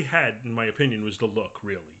 That's all he had, in my opinion, was the look,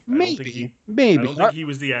 really. Maybe. I don't think he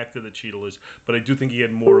was the actor that Cheadle is, but I do think he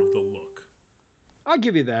had more of the look. I'll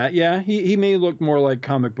give you that. Yeah, he may look more like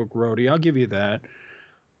comic book Rhodey. I'll give you that.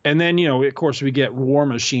 And then, of course, we get War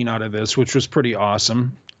Machine out of this, which was pretty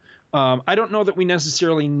awesome. I don't know that we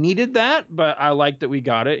necessarily needed that, but I like that we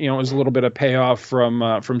got it. It was a little bit of payoff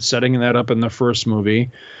from setting that up in the first movie.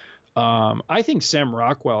 I think Sam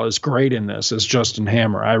Rockwell is great in this as Justin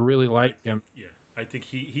Hammer. I really like him. Yeah, I think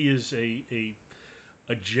he is a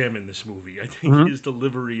gem in this movie. I think his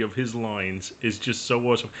delivery of his lines is just so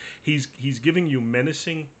awesome. He's giving you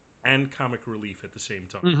menacing and comic relief at the same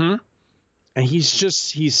time. Mm-hmm. And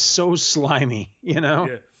he's so slimy, you know.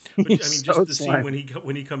 Yeah. But, I mean, just the scene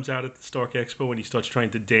when he comes out at the Stark Expo and he starts trying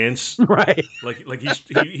to dance, right? Like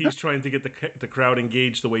he's trying to get the crowd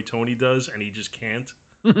engaged the way Tony does, and he just can't.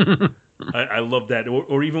 I love that.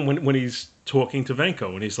 Or even when he's talking to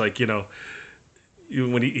Vanko and he's like,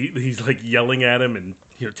 when he's like yelling at him and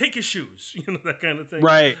take his shoes, that kind of thing.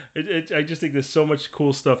 Right. I just think there's so much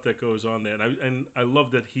cool stuff that goes on there, and I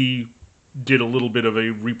love that he did a little bit of a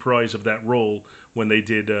reprise of that role when they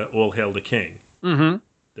did All Hail the King. Mm-hmm.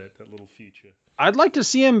 That little feature. I'd like to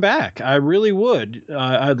see him back. I really would.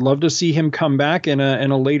 I'd love to see him come back in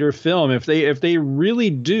a later film. If they really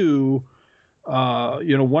do,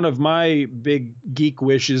 one of my big geek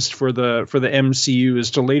wishes for the MCU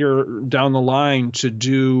is to later down the line to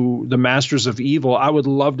do the Masters of Evil. I would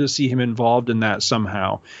love to see him involved in that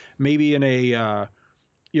somehow. Maybe in a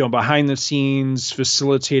behind the scenes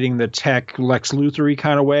facilitating the tech Lex Luthor-y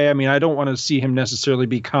kind of way. I mean, I don't want to see him necessarily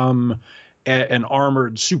become an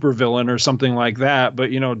armored supervillain or something like that, but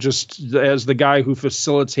just as the guy who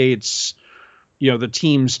facilitates the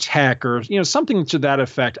team's tech or something to that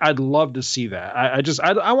effect. I'd love to see that.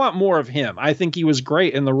 I want more of him. I think he was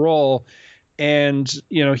great in the role, and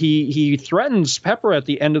he threatens Pepper at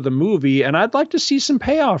the end of the movie, and I'd like to see some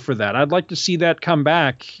payoff for that. I'd like to see that come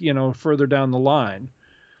back further down the line.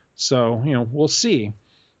 So we'll see.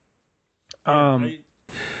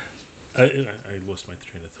 I lost my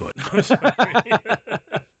train of thought.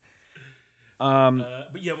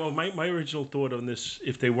 But yeah, well, my original thought on this,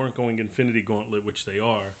 if they weren't going Infinity Gauntlet, which they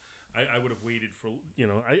are, I would have waited for,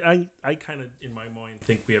 I kind of, in my mind,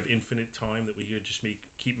 think we have infinite time that we could just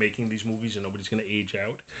keep making these movies and nobody's going to age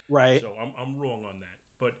out. Right. So I'm wrong on that.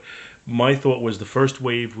 But my thought was the first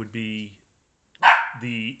wave would be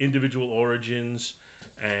the individual origins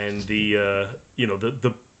and the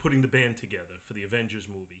putting the band together for the Avengers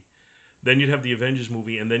movie. Then you'd have the Avengers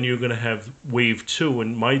movie, and then you're going to have Wave 2,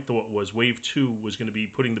 and my thought was Wave 2 was going to be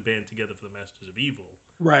putting the band together for the Masters of Evil,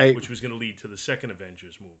 right? Which was going to lead to the second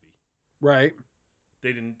Avengers movie, right?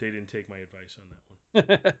 They didn't take my advice on that one,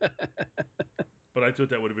 but I thought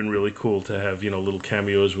that would have been really cool to have little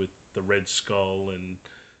cameos with the Red Skull and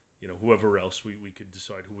whoever else we could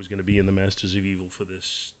decide who was going to be in the Masters of Evil for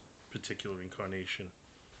this particular incarnation.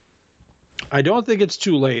 I don't think it's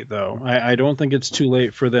too late, though. I don't think it's too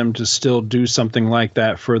late for them to still do something like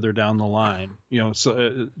that further down the line.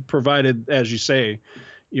 So provided, as you say,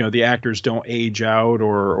 the actors don't age out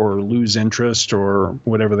or lose interest or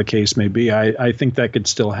whatever the case may be. I think that could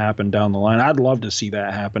still happen down the line. I'd love to see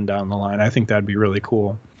that happen down the line. I think that'd be really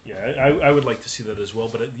cool. Yeah, I would like to see that as well.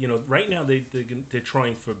 But right now they're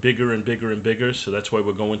trying for bigger and bigger and bigger. So that's why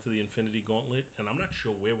we're going to the Infinity Gauntlet, and I'm not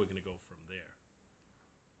sure where we're going to go from there.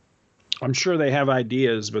 I'm sure they have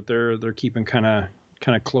ideas, but they're keeping kind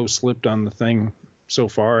of close-lipped on the thing so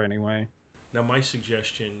far, anyway. Now, my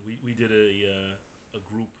suggestion: we did a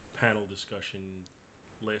group panel discussion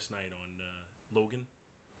last night on Logan,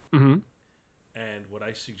 and what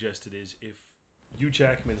I suggested is if Hugh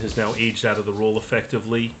Jackman has now aged out of the role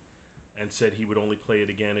effectively, and said he would only play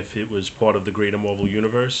it again if it was part of the greater Marvel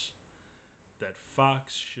universe, that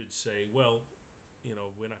Fox should say, well,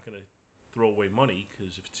 we're not going to throw away money,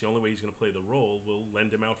 because if it's the only way he's going to play the role, we'll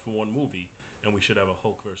lend him out for one movie, and we should have a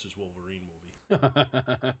Hulk versus Wolverine movie.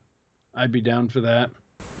 I'd be down for that.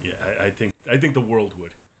 Yeah, I think the world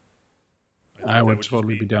would. I would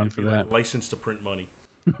totally be down for that. Like license to print money.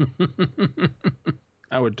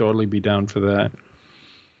 I would totally be down for that.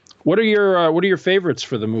 What are your favorites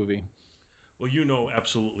for the movie? Well,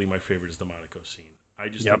 absolutely my favorite is the Monaco scene. I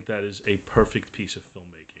just think that is a perfect piece of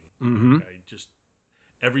filmmaking. Mm-hmm.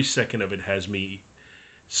 Every second of it has me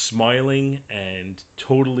smiling and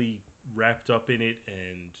totally wrapped up in it,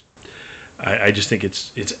 and I just think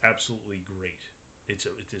it's absolutely great.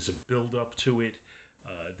 There's a build up to it.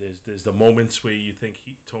 There's the moments where you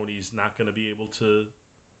think Tony's not going to be able to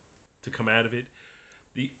come out of it.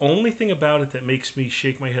 The only thing about it that makes me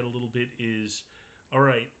shake my head a little bit is, all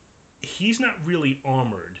right, he's not really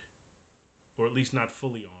armored, or at least not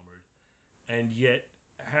fully armored, and yet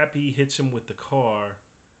Happy hits him with the car,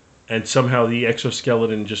 and somehow the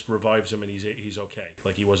exoskeleton just revives him, and he's okay,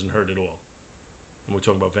 like he wasn't hurt at all. And we're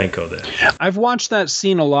talking about Vanko there. I've watched that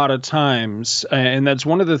scene a lot of times, and that's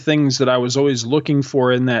one of the things that I was always looking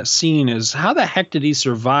for in that scene is how the heck did he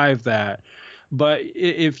survive that? But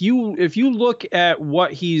if you look at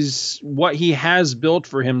what he has built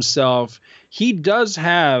for himself, he does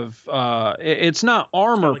have it's not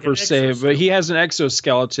armor per se, but he has an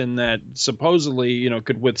exoskeleton that supposedly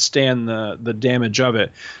could withstand the damage of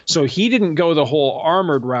it. So he didn't go the whole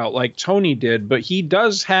armored route like Tony did, but he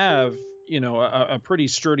does have a pretty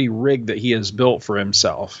sturdy rig that he has built for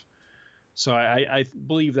himself. So I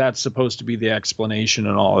believe that's supposed to be the explanation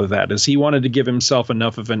and all of that, is he wanted to give himself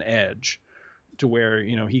enough of an edge to where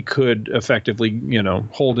he could effectively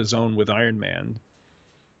hold his own with Iron Man.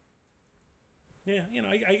 Yeah,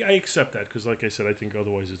 I accept that because, like I said, I think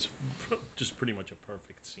otherwise it's just pretty much a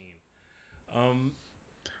perfect scene.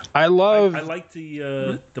 I like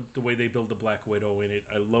the way they build the Black Widow in it.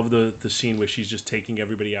 I love the scene where she's just taking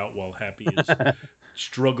everybody out while Happy is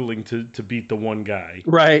struggling to beat the one guy.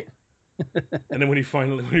 Right. And then when he's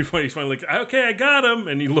finally like, okay, I got him,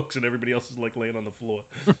 and he looks and everybody else is like laying on the floor.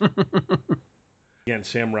 Again,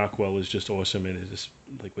 Sam Rockwell is just awesome, and it's just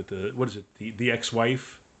like with the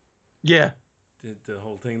ex-wife. Yeah. The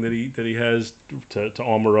whole thing that he has to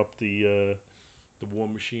armor up the War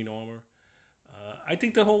Machine armor. I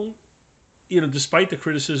think the whole, despite the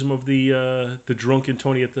criticism of the drunken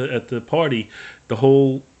Tony at the party, the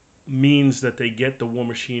whole means that they get the War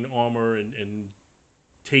Machine armor and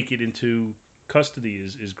take it into custody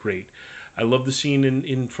is great. I love the scene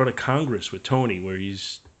in front of Congress with Tony where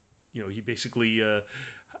he's, he basically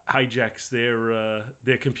hijacks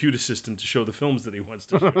their computer system to show the films that he wants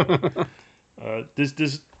to show.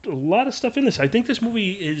 There's a lot of stuff in this. I think this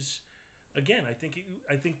movie is, again, I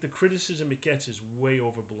think the criticism it gets is way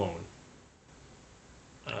overblown.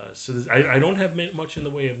 So I don't have much in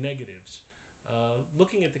the way of negatives.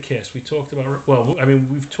 Looking at the cast, we talked about. Well, I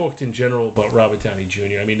mean, we've talked in general about Robert Downey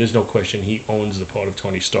Jr. I mean, there's no question he owns the part of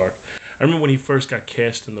Tony Stark. I remember when he first got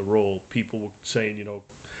cast in the role, people were saying,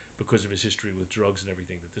 because of his history with drugs and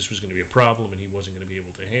everything, that this was going to be a problem and he wasn't going to be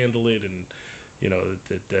able to handle it, and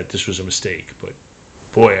that this was a mistake. But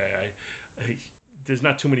boy, I there's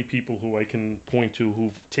not too many people who I can point to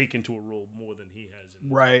who've taken to a role more than he has.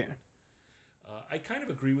 Right. I kind of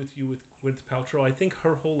agree with you with Gwyneth Paltrow. I think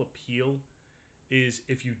her whole appeal is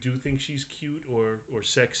if you do think she's cute or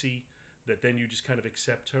sexy, that then you just kind of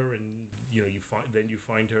accept her and you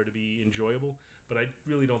find her to be enjoyable. But I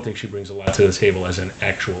really don't think she brings a lot to the table as an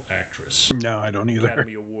actual actress. No, I don't either.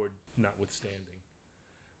 Academy Award notwithstanding.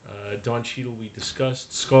 Don Cheadle we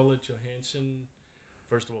discussed. Scarlett Johansson,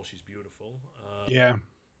 first of all, she's beautiful. Yeah.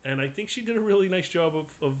 And I think she did a really nice job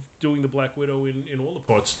of doing the Black Widow in all the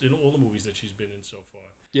parts, in all the movies that she's been in so far.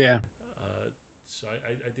 Yeah. So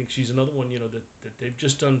I think she's another one, that they've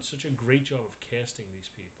just done such a great job of casting these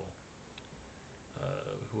people.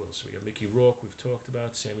 Who else? We got Mickey Rourke, we've talked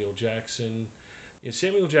about. Samuel Jackson.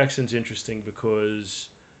 Samuel Jackson's interesting because,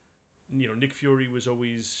 Nick Fury was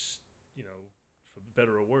always, for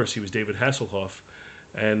better or worse, he was David Hasselhoff.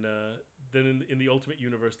 And then in the Ultimate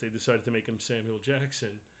Universe, they decided to make him Samuel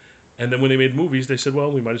Jackson. And then when they made movies, they said,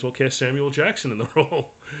 well, we might as well cast Samuel Jackson in the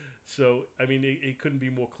role. So, I mean, it couldn't be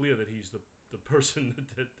more clear that he's the person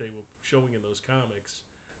that they were showing in those comics,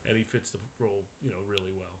 and he fits the role,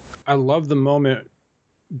 really well. I love the moment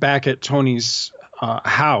back at Tony's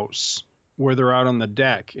house where they're out on the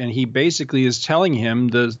deck, and he basically is telling him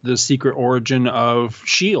the secret origin of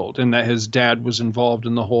S.H.I.E.L.D. and that his dad was involved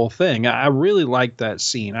in the whole thing. I really like that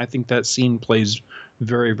scene. I think that scene plays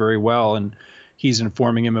very, very well, and he's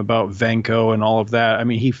informing him about Vanko and all of that. I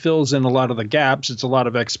mean, he fills in a lot of the gaps. It's a lot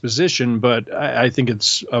of exposition, but I think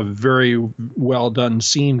it's a very well done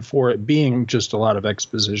scene for it being just a lot of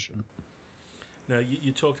exposition. Now,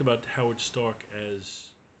 you talked about Howard Stark as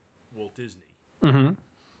Walt Disney. Mm-hmm.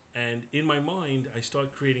 And in my mind, I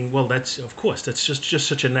start creating, well, that's just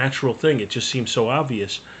such a natural thing. It just seems so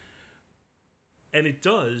obvious. And it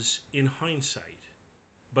does in hindsight.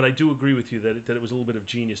 But I do agree with you that it was a little bit of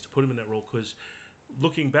genius to put him in that role, because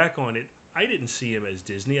looking back on it, I didn't see him as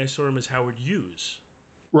Disney. I saw him as Howard Hughes.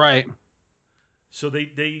 Right. So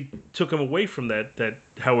they took him away from that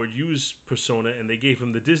Howard Hughes persona, and they gave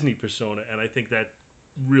him the Disney persona, and I think that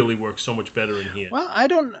really works so much better in here. Well,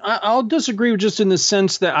 I'll disagree just in the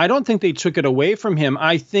sense that I don't think they took it away from him.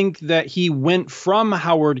 I think that he went from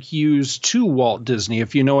Howard Hughes to Walt Disney,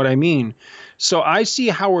 if you know what I mean. So I see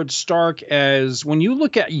Howard Stark as, when you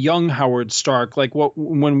look at young Howard Stark, like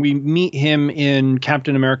when we meet him in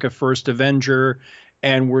Captain America First Avenger,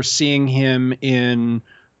 and we're seeing him in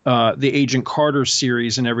the Agent Carter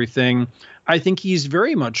series and everything, I think he's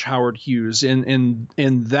very much Howard Hughes in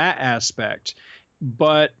that aspect.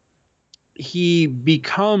 But he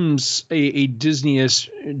becomes a Disney-like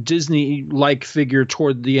figure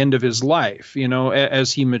toward the end of his life,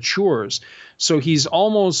 as he matures. So he's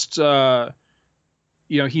almost,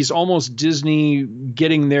 he's almost Disney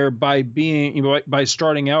getting there by being, by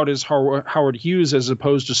starting out as Howard Hughes as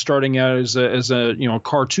opposed to starting out as a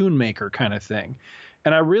cartoon maker kind of thing.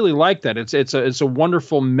 And I really like that. It's a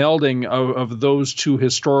wonderful melding of those two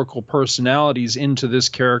historical personalities into this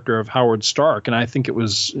character of Howard Stark, and I think it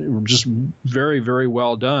was just very, very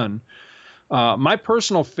well done. My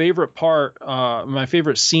personal favorite part, my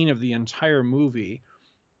favorite scene of the entire movie,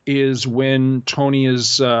 is when Tony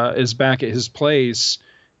is back at his place,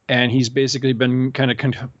 and he's basically been kind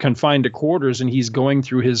of confined to quarters, and he's going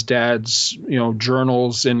through his dad's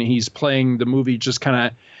journals, and he's playing the movie just kind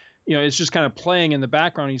of. It's just kind of playing in the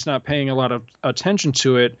background. He's not paying a lot of attention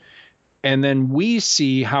to it. And then we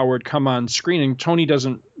see Howard come on screen, and Tony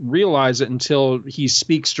doesn't realize it until he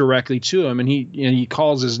speaks directly to him, and he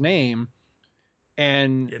calls his name.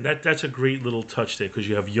 And that's a great little touch there, because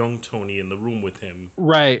you have young Tony in the room with him,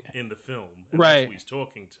 right, in the film, and right, that's who he's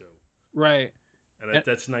talking to, right. And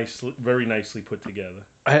that's nice, very nicely put together.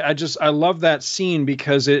 I love that scene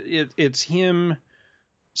because it's him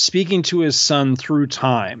speaking to his son through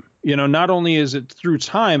time. Not only is it through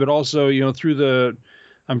time, but also, through the,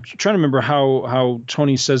 I'm trying to remember how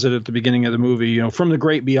Tony says it at the beginning of the movie, from the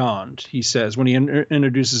great beyond, he says, when he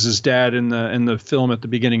introduces his dad in the film at the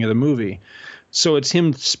beginning of the movie. So it's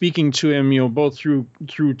him speaking to him, both through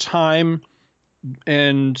time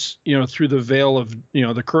and, through the veil of,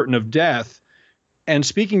 the curtain of death, and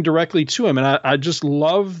speaking directly to him. And I just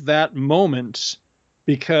love that moment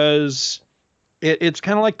because it's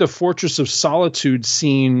kind of like the Fortress of Solitude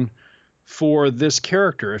scene for this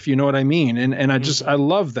character, if you know what I mean. And I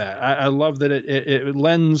love that. I love that it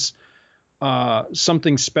lends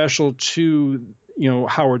something special to,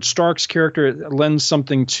 Howard Stark's character. It lends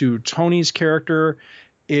something to Tony's character.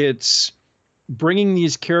 It's bringing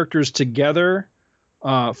these characters together,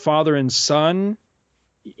 father and son,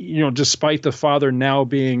 despite the father now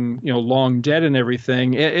being, long dead and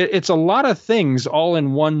everything. It's a lot of things all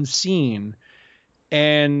in one scene.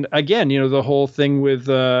 And again, the whole thing with,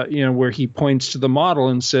 where he points to the model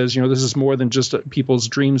and says, this is more than just people's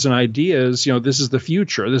dreams and ideas. This is the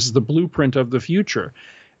future. This is the blueprint of the future.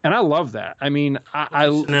 And I love that. I mean,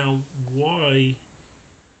 Now, why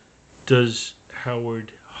does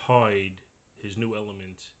Howard hide his new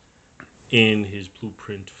element in his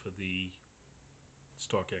blueprint for the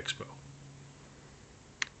Stark Expo?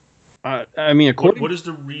 I mean, what is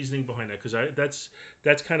the reasoning behind that? Because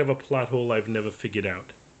that's kind of a plot hole I've never figured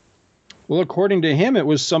out. Well, according to him, it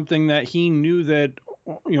was something that he knew that,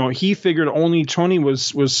 he figured only Tony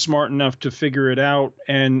was smart enough to figure it out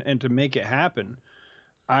and to make it happen.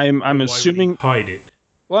 I'm assuming hide it.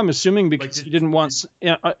 Well, I'm assuming because he didn't want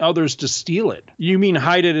others to steal it. You mean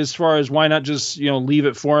hide it as far as why not just leave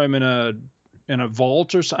it for him in a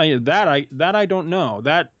vault or something? That I don't know.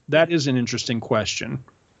 That is an interesting question.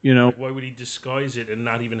 Why would he disguise it and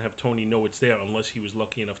not even have Tony know it's there unless he was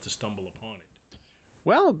lucky enough to stumble upon it?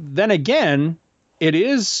 Well, then again, it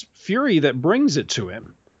is Fury that brings it to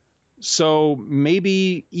him. So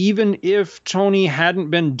maybe even if Tony hadn't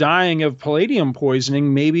been dying of palladium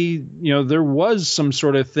poisoning, maybe, there was some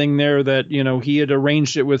sort of thing there that, he had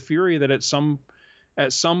arranged it with Fury that at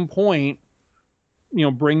some point,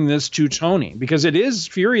 bring this to Tony, because it is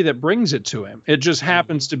Fury that brings it to him. It just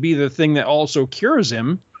happens to be the thing that also cures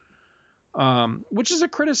him. Which is a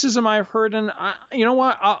criticism I've heard, and you know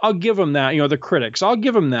what? I'll give them that. The critics, I'll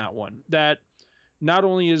give them that one. That not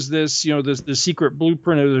only is this, the secret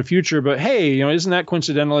blueprint of the future, but hey, isn't that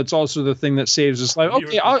coincidental? It's also the thing that saves his life.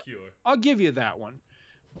 Okay, I'll give you that one.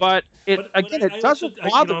 But it doesn't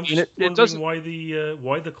bother me. It doesn't. Why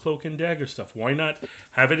the cloak and dagger stuff? Why not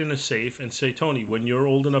have it in a safe and say, Tony, when you're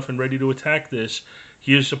old enough and ready to attack this,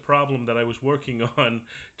 here's a problem that I was working on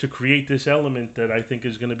to create this element that I think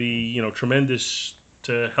is going to be, tremendous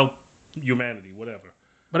to help humanity, whatever.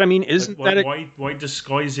 But I mean, why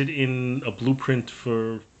disguise it in a blueprint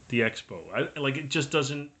for the expo? It just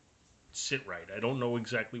doesn't sit right. I don't know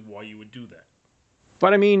exactly why you would do that.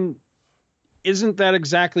 But I mean, isn't that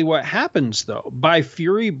exactly what happens, though? By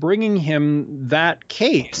Fury bringing him that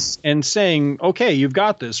case and saying, okay, you've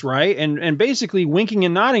got this, right? And basically winking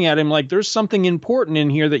and nodding at him like there's something important in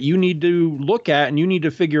here that you need to look at and you need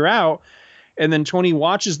to figure out. And then Tony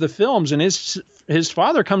watches the films and his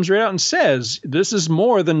father comes right out and says, this is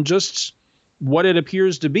more than just what it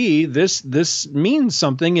appears to be. This means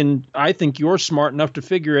something, and I think you're smart enough to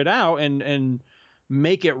figure it out and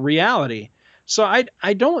make it reality. So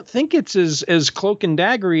I don't think it's as cloak and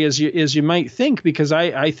daggery as you might think, because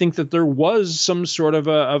I think that there was some sort of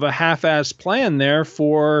a half-assed plan there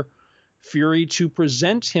for Fury to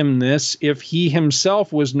present him this if he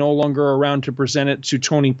himself was no longer around to present it to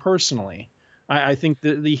Tony personally. I think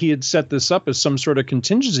that he had set this up as some sort of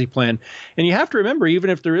contingency plan. And you have to remember, even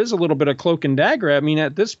if there is a little bit of cloak and dagger, I mean,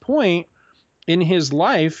 at this point in his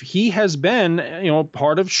life, he has been,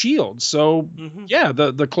 part of S.H.I.E.L.D. So, yeah,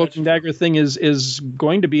 the cloak and dagger thing is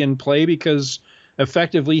going to be in play, because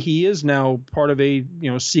effectively he is now part of a,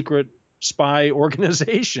 secret spy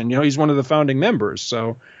organization. He's one of the founding members.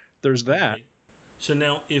 So there's that. So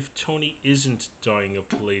now, if Tony isn't dying of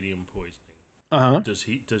palladium poisoning, does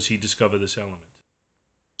he discover this element?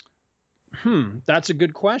 That's a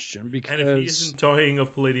good question. Because, and if he isn't dying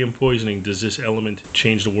of palladium poisoning, does this element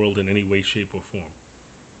change the world in any way, shape, or form?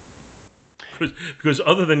 Because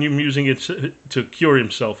other than him using it to cure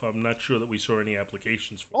himself, I'm not sure that we saw any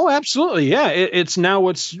applications for it. Oh, absolutely, yeah. It's now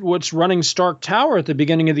what's running Stark Tower at the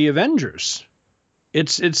beginning of the Avengers.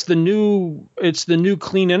 It's the new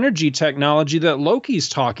clean energy technology that Loki's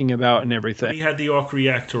talking about and everything. He had the arc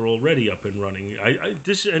reactor already up and running.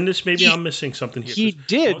 I'm missing something here. He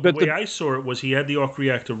did, but the way I saw it was he had the arc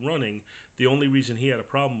reactor running. The only reason he had a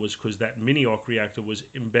problem was because that mini arc reactor was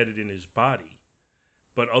embedded in his body.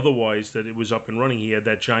 But otherwise, that it was up and running. He had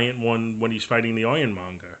that giant one when he's fighting the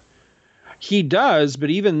Ironmonger. He does, but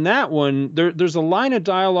even that one, there's a line of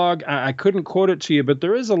dialogue. I couldn't quote it to you, but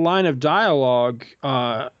there is a line of dialogue.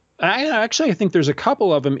 I think there's a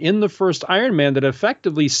couple of them in the first Iron Man that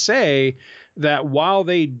effectively say that while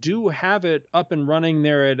they do have it up and running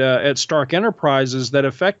there at Stark Enterprises, that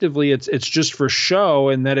effectively it's just for show,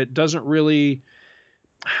 and that it doesn't really.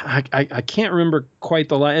 I can't remember quite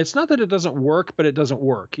the line. It's not that it doesn't work, but it doesn't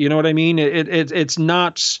work. You know what I mean? It's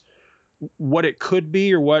not what it could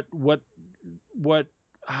be, or what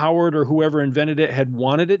Howard or whoever invented it had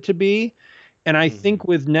wanted it to be. And I think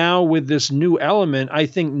with this new element, I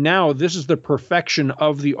think now this is the perfection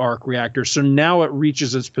of the arc reactor. So now it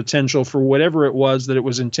reaches its potential for whatever it was that it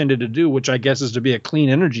was intended to do, which I guess is to be a clean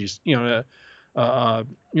energy, a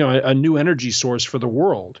new energy source for the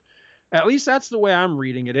world. At least that's the way I'm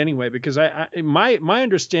reading it anyway, because my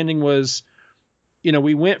understanding was,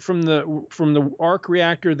 we went from the arc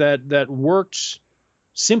reactor that worked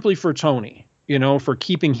simply for Tony, for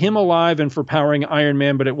keeping him alive and for powering Iron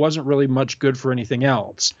Man, but it wasn't really much good for anything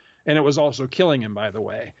else. And it was also killing him, by the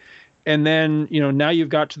way. And then, now you've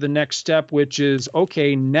got to the next step, which is,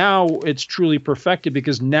 okay, now it's truly perfected,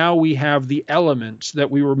 because now we have the elements that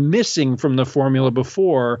we were missing from the formula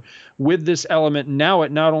before. With this element, now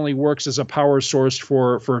it not only works as a power source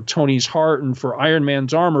for Tony's heart and for Iron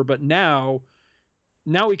Man's armor, but now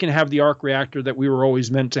we can have the arc reactor that we were always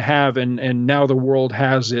meant to have, and now the world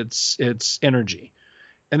has its energy.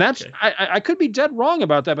 And that's okay. I could be dead wrong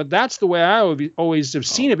about that, but that's the way I always have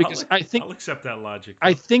seen it, because I think I'll accept that logic.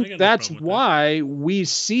 I think that's why we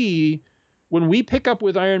see when we pick up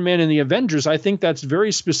with Iron Man and the Avengers. I think that's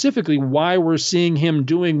very specifically why we're seeing him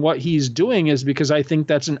doing what he's doing, is because I think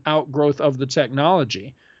that's an outgrowth of the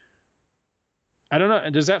technology. I don't know.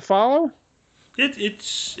 Does that follow?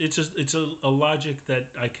 It's a logic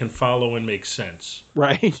that I can follow and make sense.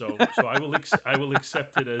 Right. So I will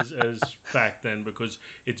accept it as fact then, because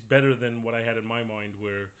it's better than what I had in my mind,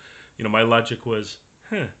 where my logic was,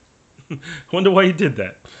 I wonder why he did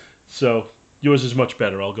that. So yours is much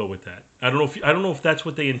better. I'll go with that. I don't know if that's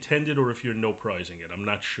what they intended, or if you're no prizing it. I'm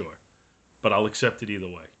not sure, but I'll accept it either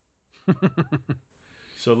way.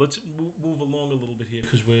 So let's move along a little bit here,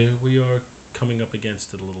 because we are coming up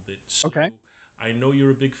against it a little bit. So okay. I know you're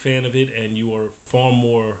a big fan of it, and you are far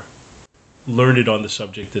more learned on the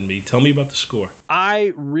subject than me. Tell me about the score.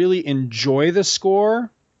 I really enjoy the score.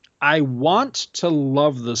 I want to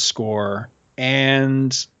love the score,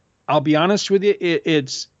 and I'll be honest with you,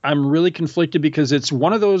 I'm really conflicted, because it's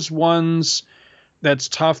one of those ones that's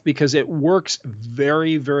tough, because it works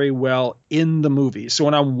very, very well in the movie. So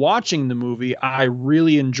when I'm watching the movie, I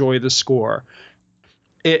really enjoy the score.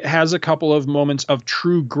 It has a couple of moments of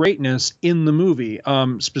true greatness in the movie,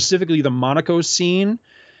 specifically the Monaco scene.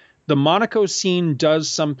 The Monaco scene does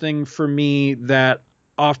something for me that,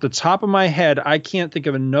 off the top of my head, I can't think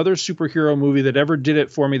of another superhero movie that ever did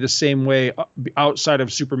it for me the same way outside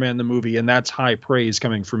of Superman the movie, and that's high praise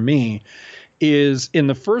coming from me, is in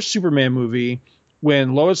the first Superman movie,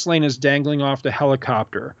 when Lois Lane is dangling off the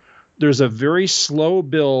helicopter, there's a very slow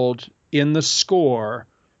build in the score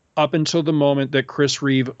up until the moment that Chris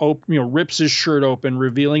Reeve rips his shirt open,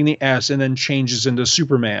 revealing the S, and then changes into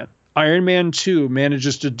Superman. Iron Man 2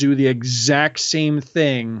 manages to do the exact same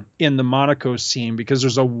thing in the Monaco scene, because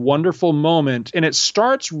there's a wonderful moment, and it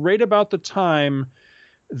starts right about the time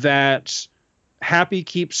that Happy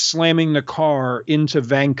keeps slamming the car into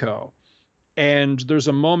Vanko. And there's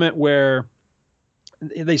a moment where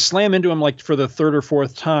they slam into him like for the third or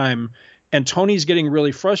fourth time, and Tony's getting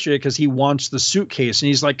really frustrated because he wants the suitcase, and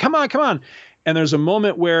he's like, come on, come on. And there's a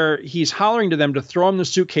moment where he's hollering to them to throw him the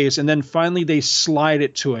suitcase, and then finally they slide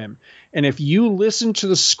it to him. And if you listen to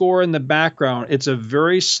the score in the background, it's a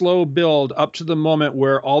very slow build up to the moment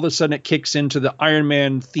where all of a sudden it kicks into the Iron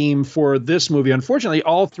Man theme for this movie. Unfortunately,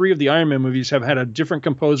 all three of the Iron Man movies have had a different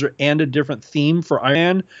composer and a different theme for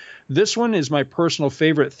Iron Man. This one is my personal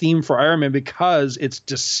favorite theme for Iron Man because it's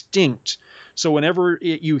distinct. So whenever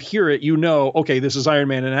you hear it, you know, okay, this is Iron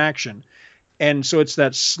Man in action. And so it's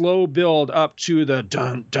that slow build up to the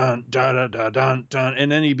dun, dun, da, da, da, dun, dun,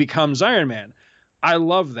 and then he becomes Iron Man. I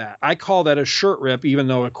love that. I call that a shirt rip, even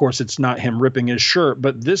though, of course, it's not him ripping his shirt.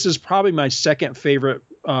 But this is probably my second favorite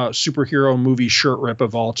superhero movie shirt rip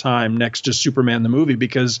of all time, next to Superman the movie,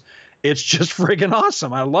 because it's just friggin'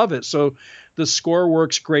 awesome. I love it. So the score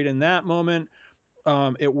works great in that moment.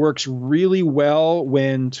 It works really well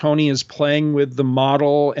when Tony is playing with the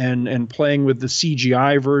model and playing with the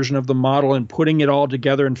CGI version of the model and putting it all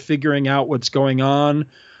together and figuring out what's going on.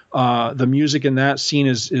 The music in that scene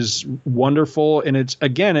is wonderful. And it's,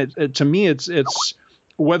 again, to me, it's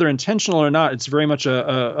whether intentional or not, it's very much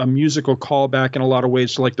a musical callback in a lot of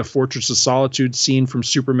ways to like the Fortress of Solitude scene from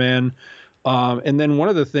Superman. And then one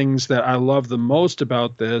of the things that I love the most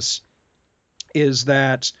about this is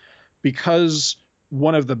that because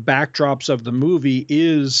one of the backdrops of the movie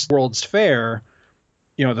is World's Fair,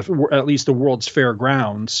 at least the World's Fair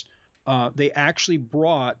grounds, they actually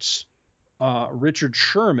brought Richard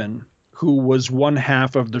Sherman, who was one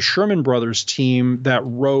half of the Sherman Brothers team that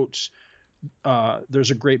wrote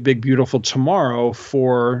There's a Great Big Beautiful Tomorrow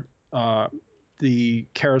for the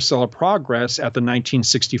Carousel of Progress at the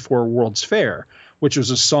 1964 World's Fair, which was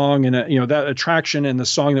a song, and that attraction and the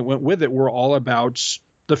song that went with it were all about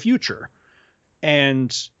the future.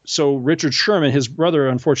 And so Richard Sherman, his brother,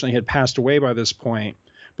 unfortunately had passed away by this point,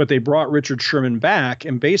 but they brought Richard Sherman back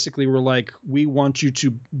and basically were like, we want you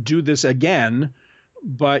to do this again,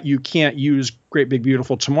 but you can't use Great Big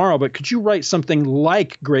Beautiful Tomorrow, but could you write something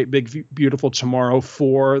like Great Big Beautiful Tomorrow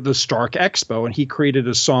for the Stark Expo? And he created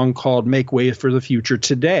a song called Make Way for the Future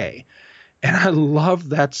Today. And I love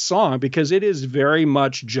that song because it is very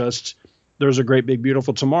much just There's a Great Big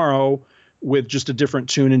Beautiful Tomorrow with just a different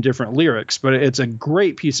tune and different lyrics. But it's a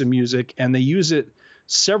great piece of music, and they use it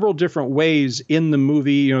several different ways in the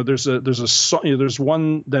movie. There's a song, there's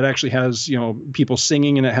one that actually has, people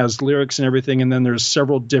singing and it has lyrics and everything. And then there's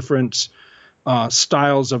several different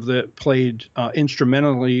styles of the played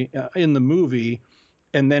instrumentally in the movie.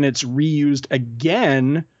 And then it's reused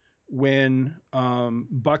again when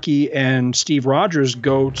Bucky and Steve Rogers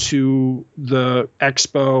go to the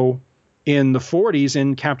expo in the 40s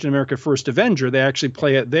in Captain America First Avenger. They actually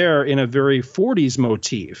play it there in a very 40s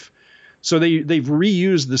motif. So they've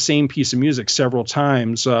reused the same piece of music several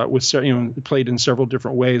times played in several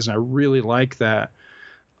different ways, and I really like that.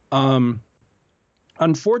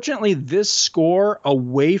 Unfortunately, this score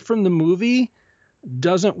away from the movie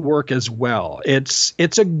doesn't work as well. It's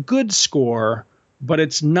a good score, but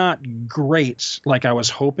it's not great like I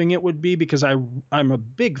was hoping it would be, because I'm a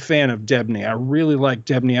big fan of Debney. I really like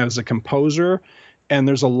Debney as a composer, and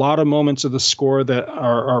there's a lot of moments of the score that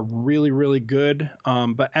are really, really good.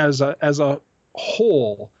 But as a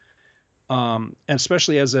whole, and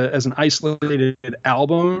especially as an isolated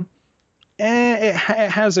album, it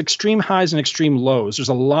has extreme highs and extreme lows. There's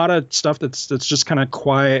a lot of stuff that's just kind of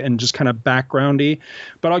quiet and just kind of backgroundy.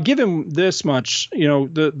 But I'll give him this much: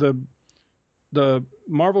 the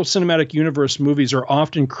Marvel Cinematic Universe movies are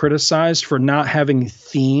often criticized for not having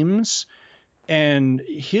themes. And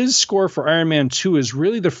his score for Iron Man 2 is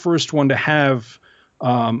really the first one to have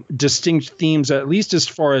distinct themes, at least as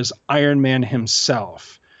far as Iron Man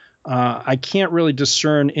himself. I can't really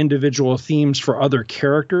discern individual themes for other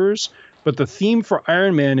characters, but the theme for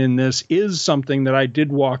Iron Man in this is something that I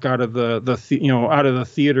did walk out of the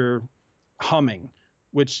theater humming,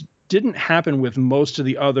 which didn't happen with most of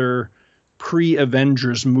the other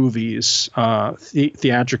pre-Avengers movies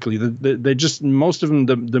theatrically. They just, most of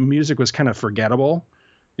them, the music was kind of forgettable,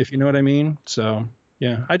 if you know what I mean. So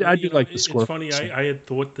yeah, I do like the score. It's funny, I had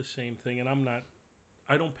thought the same thing, and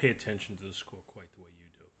I don't pay attention to the score quite the way you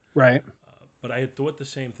do. Right. But I had thought the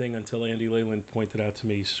same thing until Andy Leyland pointed out to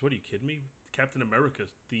me, he says, what, are you kidding me? Captain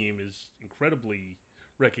America's theme is incredibly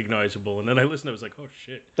recognizable. And then I listened, I was like, oh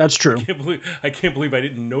shit. That's true. I can't believe I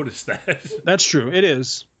didn't notice that. That's true. It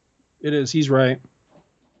is. He's right.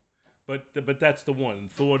 But that's the one.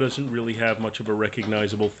 Thor doesn't really have much of a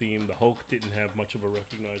recognizable theme. The Hulk didn't have much of a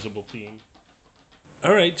recognizable theme.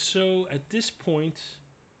 All right, so at this point,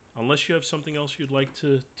 unless you have something else you'd like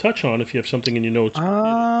to touch on, if you have something in your notes.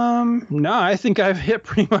 No, I think I've hit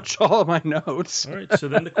pretty much all of my notes. All right, so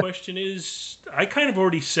then the question is, I kind of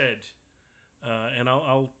already said, and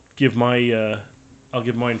I'll give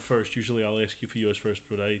mine first. Usually I'll ask you for yours first,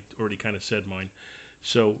 but I already kind of said mine.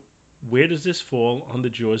 So where does this fall on the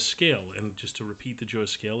Jaws scale? And just to repeat the Jaws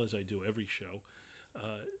scale, as I do every show,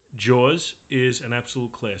 Jaws is an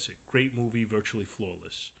absolute classic. Great movie, virtually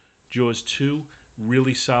flawless. Jaws 2,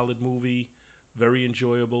 really solid movie, very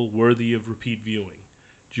enjoyable, worthy of repeat viewing.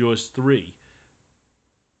 Jaws 3,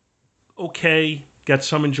 okay, got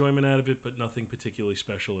some enjoyment out of it, but nothing particularly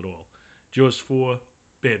special at all. Jaws 4,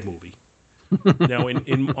 bad movie. Now,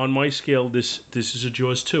 on my scale, this is a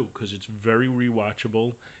Jaws 2 because it's very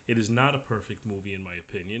rewatchable. It is not a perfect movie in my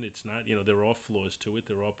opinion. It's not, there are flaws to it.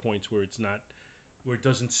 There are points where it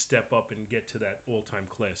doesn't step up and get to that all-time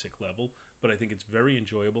classic level. But I think it's very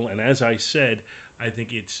enjoyable. And as I said, I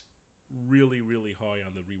think it's really, really high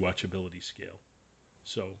on the rewatchability scale.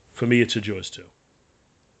 So for me, it's a Jaws 2.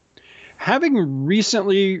 Having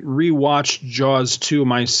recently rewatched Jaws 2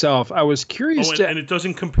 myself, I was curious and it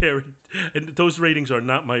doesn't compare. And those ratings are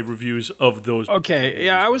not my reviews of those. Okay,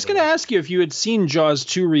 yeah, I was going to ask you if you had seen Jaws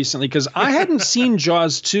 2 recently, because I hadn't seen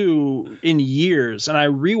Jaws 2 in years, and I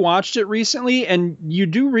rewatched it recently, and you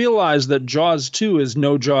do realize that Jaws 2 is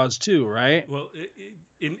no Jaws 2, right? Well,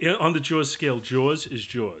 on the Jaws scale, Jaws is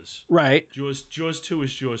Jaws. Right. Jaws 2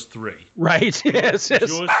 is Jaws 3. Right, yes.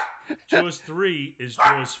 Jaws 3 is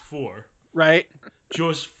Jaws 4. Right.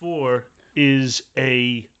 Jaws 4 is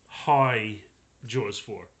a high Jaws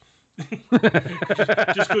 4.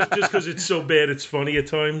 just because it's so bad, it's funny at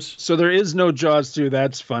times. So there is no Jaws 2.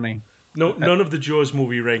 That's funny. No, none of the Jaws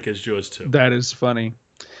movie rank as Jaws 2. That is funny.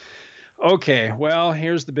 Okay, well,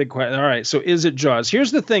 here's the big question. All right, so is it Jaws?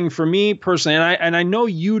 Here's the thing for me personally, and I know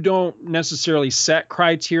you don't necessarily set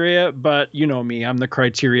criteria, but you know me, I'm the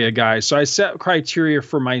criteria guy. So I set criteria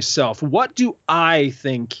for myself. What do I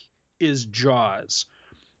think is Jaws?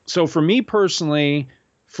 So for me personally,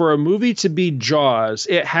 for a movie to be Jaws,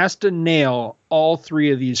 it has to nail all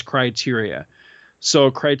three of these criteria.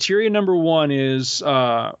 So criteria number one is,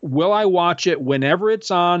 will I watch it whenever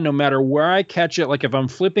it's on, no matter where I catch it? Like if I'm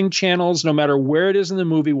flipping channels, no matter where it is in the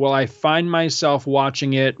movie, will I find myself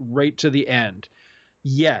watching it right to the end?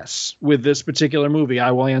 Yes, with this particular movie,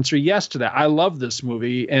 I will answer yes to that. I love this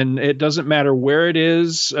movie, and it doesn't matter where it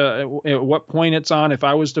is, at what point it's on. If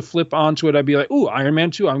I was to flip onto it, I'd be like, ooh, Iron Man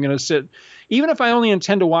 2, I'm going to sit. Even if I only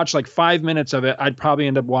intend to watch like 5 minutes of it, I'd probably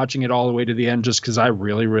end up watching it all the way to the end just because I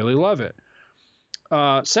really, really love it.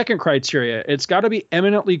 Second criteria, it's got to be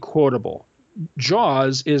eminently quotable.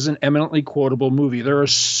 Jaws is an eminently quotable movie. There are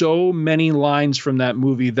so many lines from that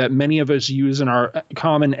movie that many of us use in our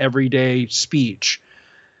common everyday speech.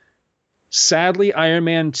 Sadly, Iron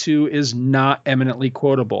Man 2 is not eminently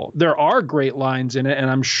quotable. There are great lines in it, and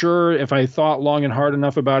I'm sure if I thought long and hard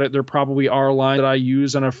enough about it, there probably are lines that I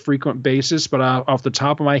use on a frequent basis, but off the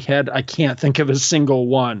top of my head, I can't think of a single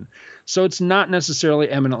one. So it's not necessarily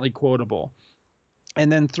eminently quotable. And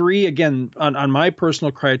then 3, again, on my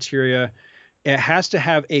personal criteria, it has to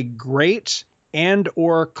have a great and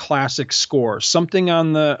or classic score, something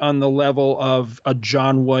on the level of a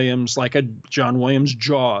John Williams, like a John Williams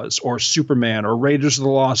Jaws or Superman or Raiders of the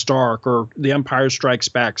Lost Ark or The Empire Strikes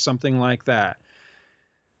Back, something like that.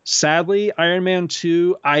 Sadly, Iron Man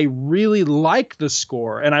 2, I really like the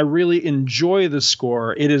score and I really enjoy the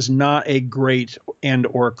score. It is not a great and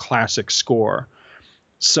or classic score.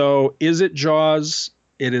 So is it Jaws?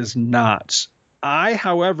 It is not. I,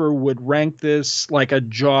 however, would rank this like a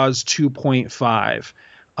Jaws 2.5.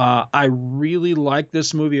 I really like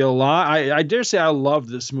this movie a lot. I dare say I love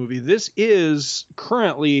this movie. This is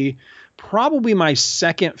currently probably my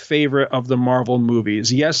second favorite of the Marvel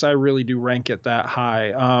movies. Yes, I really do rank it that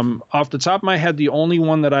high. Off the top of my head, the only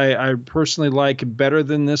one that I personally like better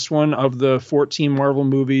than this one of the 14 Marvel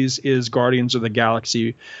movies is Guardians of the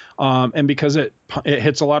Galaxy. And because it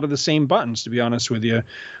hits a lot of the same buttons, to be honest with you.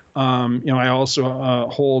 I also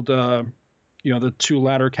hold the 2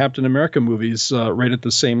 latter Captain America movies right at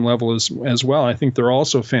the same level as well. I think they're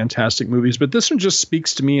also fantastic movies, but this one just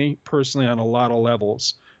speaks to me personally on a lot of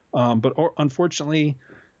levels. But unfortunately,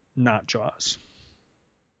 not Jaws.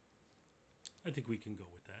 I think we can go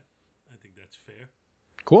with that. I think that's fair.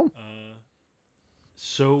 Cool.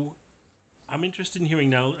 So I'm interested in hearing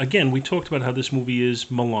now. Again, we talked about how this movie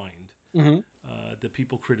is maligned. The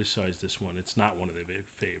people criticize this one. It's not one of their big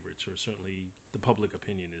favorites, or certainly the public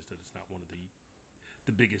opinion is that it's not one of the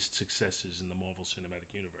biggest successes in the Marvel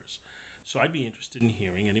Cinematic Universe. So I'd be interested in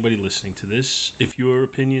hearing, anybody listening to this, if your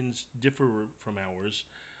opinions differ from ours,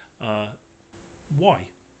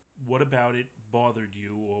 why? What about it bothered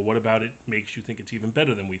you, or what about it makes you think it's even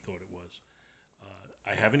better than we thought it was?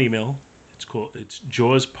 I have an email. It's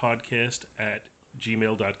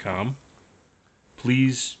jawspodcast@gmail.com.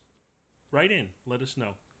 Please write in. Let us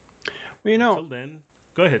know. Well, Until then,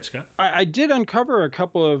 go ahead, Scott. I did uncover a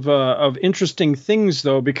couple of interesting things,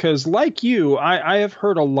 though, because like you, I have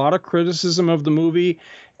heard a lot of criticism of the movie,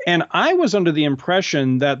 and I was under the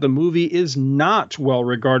impression that the movie is not well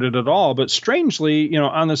regarded at all. But strangely,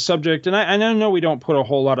 on the subject, and I know we don't put a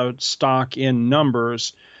whole lot of stock in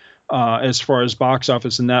numbers as far as box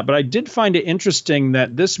office and that, but I did find it interesting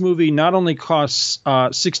that this movie not only costs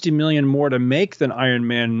 $60 million more to make than Iron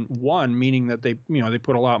Man 1, meaning that they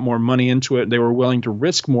put a lot more money into it, they were willing to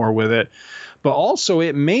risk more with it, but also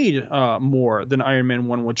it made more than Iron Man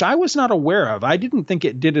 1, which I was not aware of. I didn't think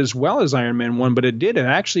it did as well as Iron Man 1, but it did. It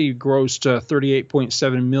actually grossed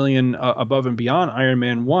 $38.7 million above and beyond Iron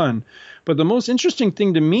Man 1. But the most interesting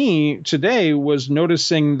thing to me today was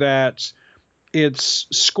noticing that its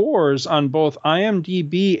scores on both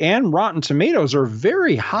IMDb and Rotten Tomatoes are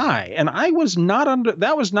very high. And that was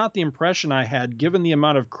not the impression I had, given the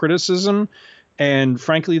amount of criticism and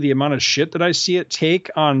frankly, the amount of shit that I see it take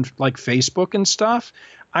on like Facebook and stuff.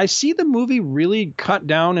 I see the movie really cut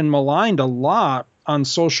down and maligned a lot on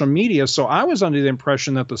social media. So I was under the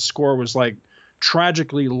impression that the score was like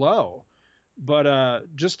tragically low.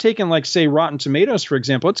 But just taking like, say, Rotten Tomatoes, for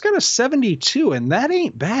example, it's got a 72, and that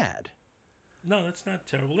ain't bad. No, that's not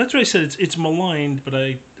terrible. That's why I said it's maligned, but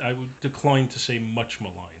I would decline to say much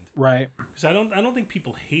maligned. Right. Because I don't think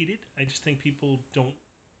people hate it. I just think people don't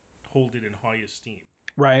hold it in high esteem.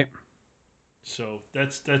 Right. So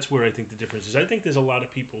that's where I think the difference is. I think there's a lot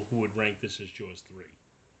of people who would rank this as Jaws 3.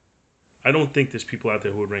 I don't think there's people out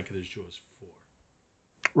there who would rank it as Jaws 4.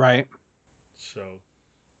 Right. So,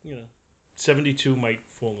 72 might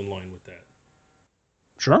fall in line with that.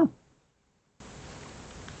 Sure.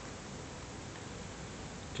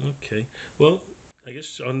 Okay. Well, I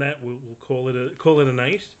guess on that we'll call it a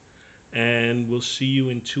night, and we'll see you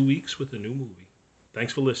in 2 weeks with a new movie.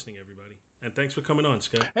 Thanks for listening, everybody, and thanks for coming on,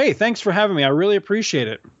 Scott. Hey, thanks for having me. I really appreciate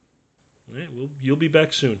it. All right, you'll be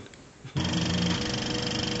back soon.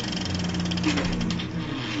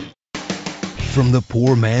 From the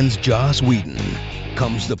poor man's Joss Whedon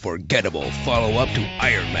comes the forgettable follow-up to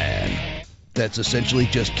Iron Man. That's essentially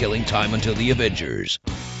just killing time until the Avengers.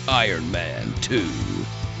 Iron Man 2.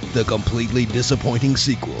 The completely disappointing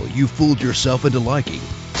sequel you fooled yourself into liking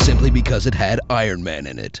simply because it had Iron Man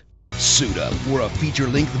in it. Suit up for a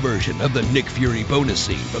feature-length version of the Nick Fury bonus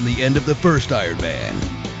scene from the end of the first Iron Man,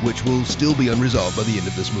 which will still be unresolved by the end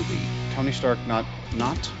of this movie. Tony Stark not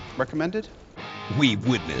recommended? We've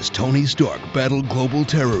witnessed Tony Stark battle global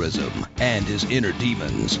terrorism and his inner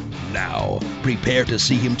demons. Now, prepare to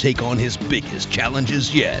see him take on his biggest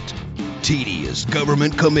challenges yet. Tedious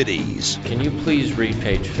government committees. Can you please read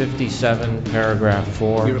page 57, paragraph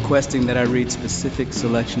 4? You're requesting that I read specific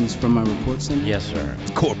selections from my report, Senator? Yes, sir.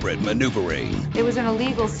 Corporate maneuvering. It was an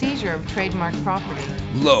illegal seizure of trademark property.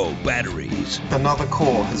 Low batteries. Another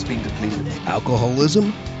core has been depleted.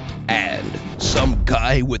 Alcoholism. And some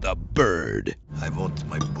guy with a bird. I want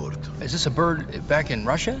my bird. Is this a bird back in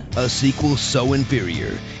Russia? A sequel so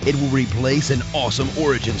inferior, it will replace an awesome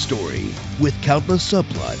origin story with countless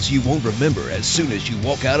subplots you won't remember as soon as you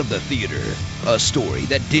walk out of the theater. A story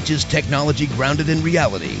that ditches technology grounded in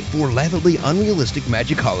reality for laughably unrealistic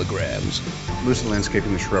magic holograms. Lucid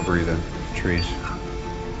landscaping, the shrubbery, the trees,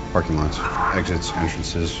 parking lots, exits,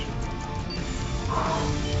 entrances.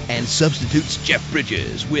 And substitutes Jeff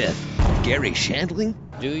Bridges with Gary Shandling?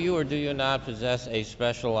 Do you or do you not possess a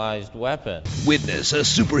specialized weapon? Witness a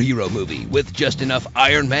superhero movie with just enough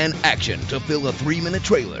Iron Man action to fill a 3-minute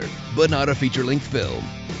trailer, but not a feature-length film.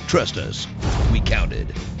 Trust us, we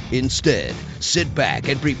counted. Instead, sit back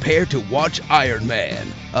and prepare to watch Iron Man,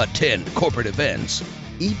 attend corporate events,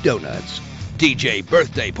 eat donuts, DJ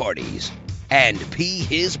birthday parties, and pee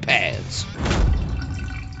his pants.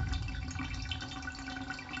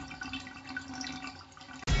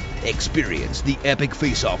 Experience the epic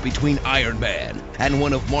face-off between Iron Man and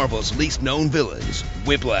one of Marvel's least known villains,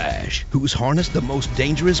 Whiplash, who's harnessed the most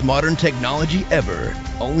dangerous modern technology ever,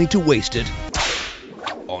 only to waste it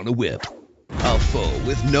on a whip. A foe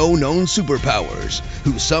with no known superpowers,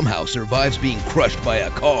 who somehow survives being crushed by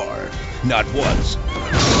a car, not once,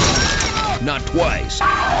 not twice,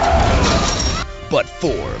 but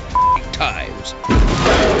 4 times.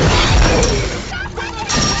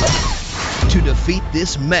 To defeat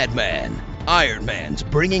this madman, Iron Man's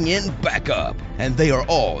bringing in backup, and they are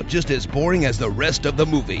all just as boring as the rest of the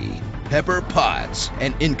movie. Pepper Potts,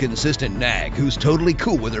 an inconsistent nag who's totally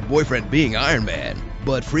cool with her boyfriend being Iron Man,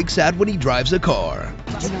 but freaks out when he drives a car.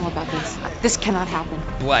 Did you know about this? This cannot happen.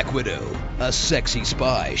 Black Widow, a sexy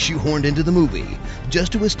spy shoehorned into the movie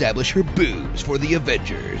just to establish her boobs for the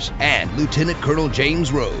Avengers. And Lieutenant Colonel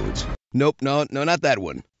James Rhodes. Nope, no, not that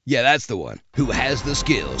one. Yeah, that's the one. Who has the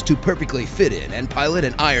skills to perfectly fit in and pilot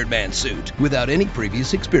an Iron Man suit without any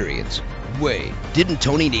previous experience. Wait, didn't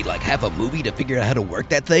Tony need like half a movie to figure out how to work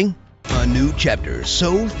that thing? A new chapter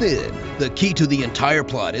so thin, the key to the entire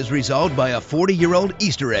plot is resolved by a 40-year-old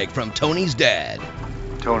Easter egg from Tony's dad.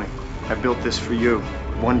 Tony, I built this for you.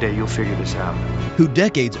 One day you'll figure this out. Who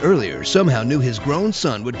decades earlier somehow knew his grown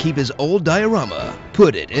son would keep his old diorama,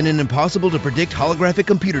 put it in an impossible-to-predict holographic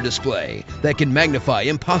computer display that can magnify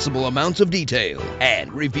impossible amounts of detail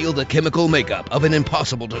and reveal the chemical makeup of an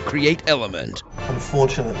impossible-to-create element.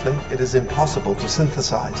 Unfortunately, it is impossible to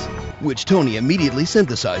synthesize. Which Tony immediately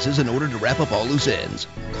synthesizes in order to wrap up all loose ends.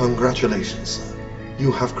 Congratulations, sir.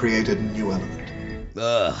 You have created a new element.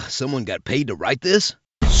 Someone got paid to write this?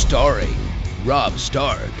 Starring Rob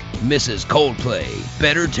Stark, Mrs. Coldplay,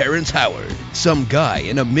 better Terrence Howard, some guy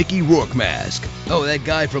in a Mickey Rourke mask. Oh, that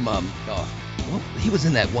guy from, he was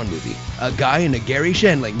in that one movie. A guy in a Gary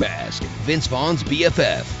Shandling mask, Vince Vaughn's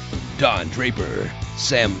BFF, Don Draper,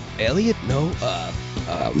 Sam Elliott? No,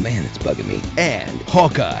 man, it's bugging me. And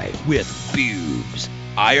Hawkeye with boobs.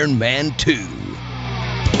 Iron Man 2.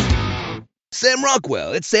 Sam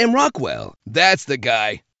Rockwell, it's Sam Rockwell. That's the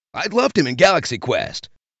guy. I'd loved him in Galaxy Quest.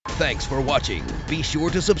 Thanks for watching. Be sure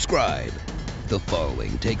to subscribe. The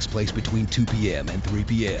following takes place between 2 p.m. and 3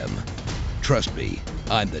 p.m. Trust me,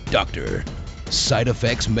 I'm the doctor. Side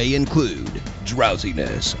effects may include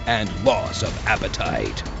drowsiness and loss of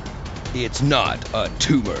appetite. It's not a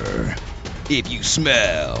tumor. If you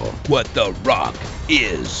smell what The Rock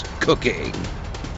is cooking.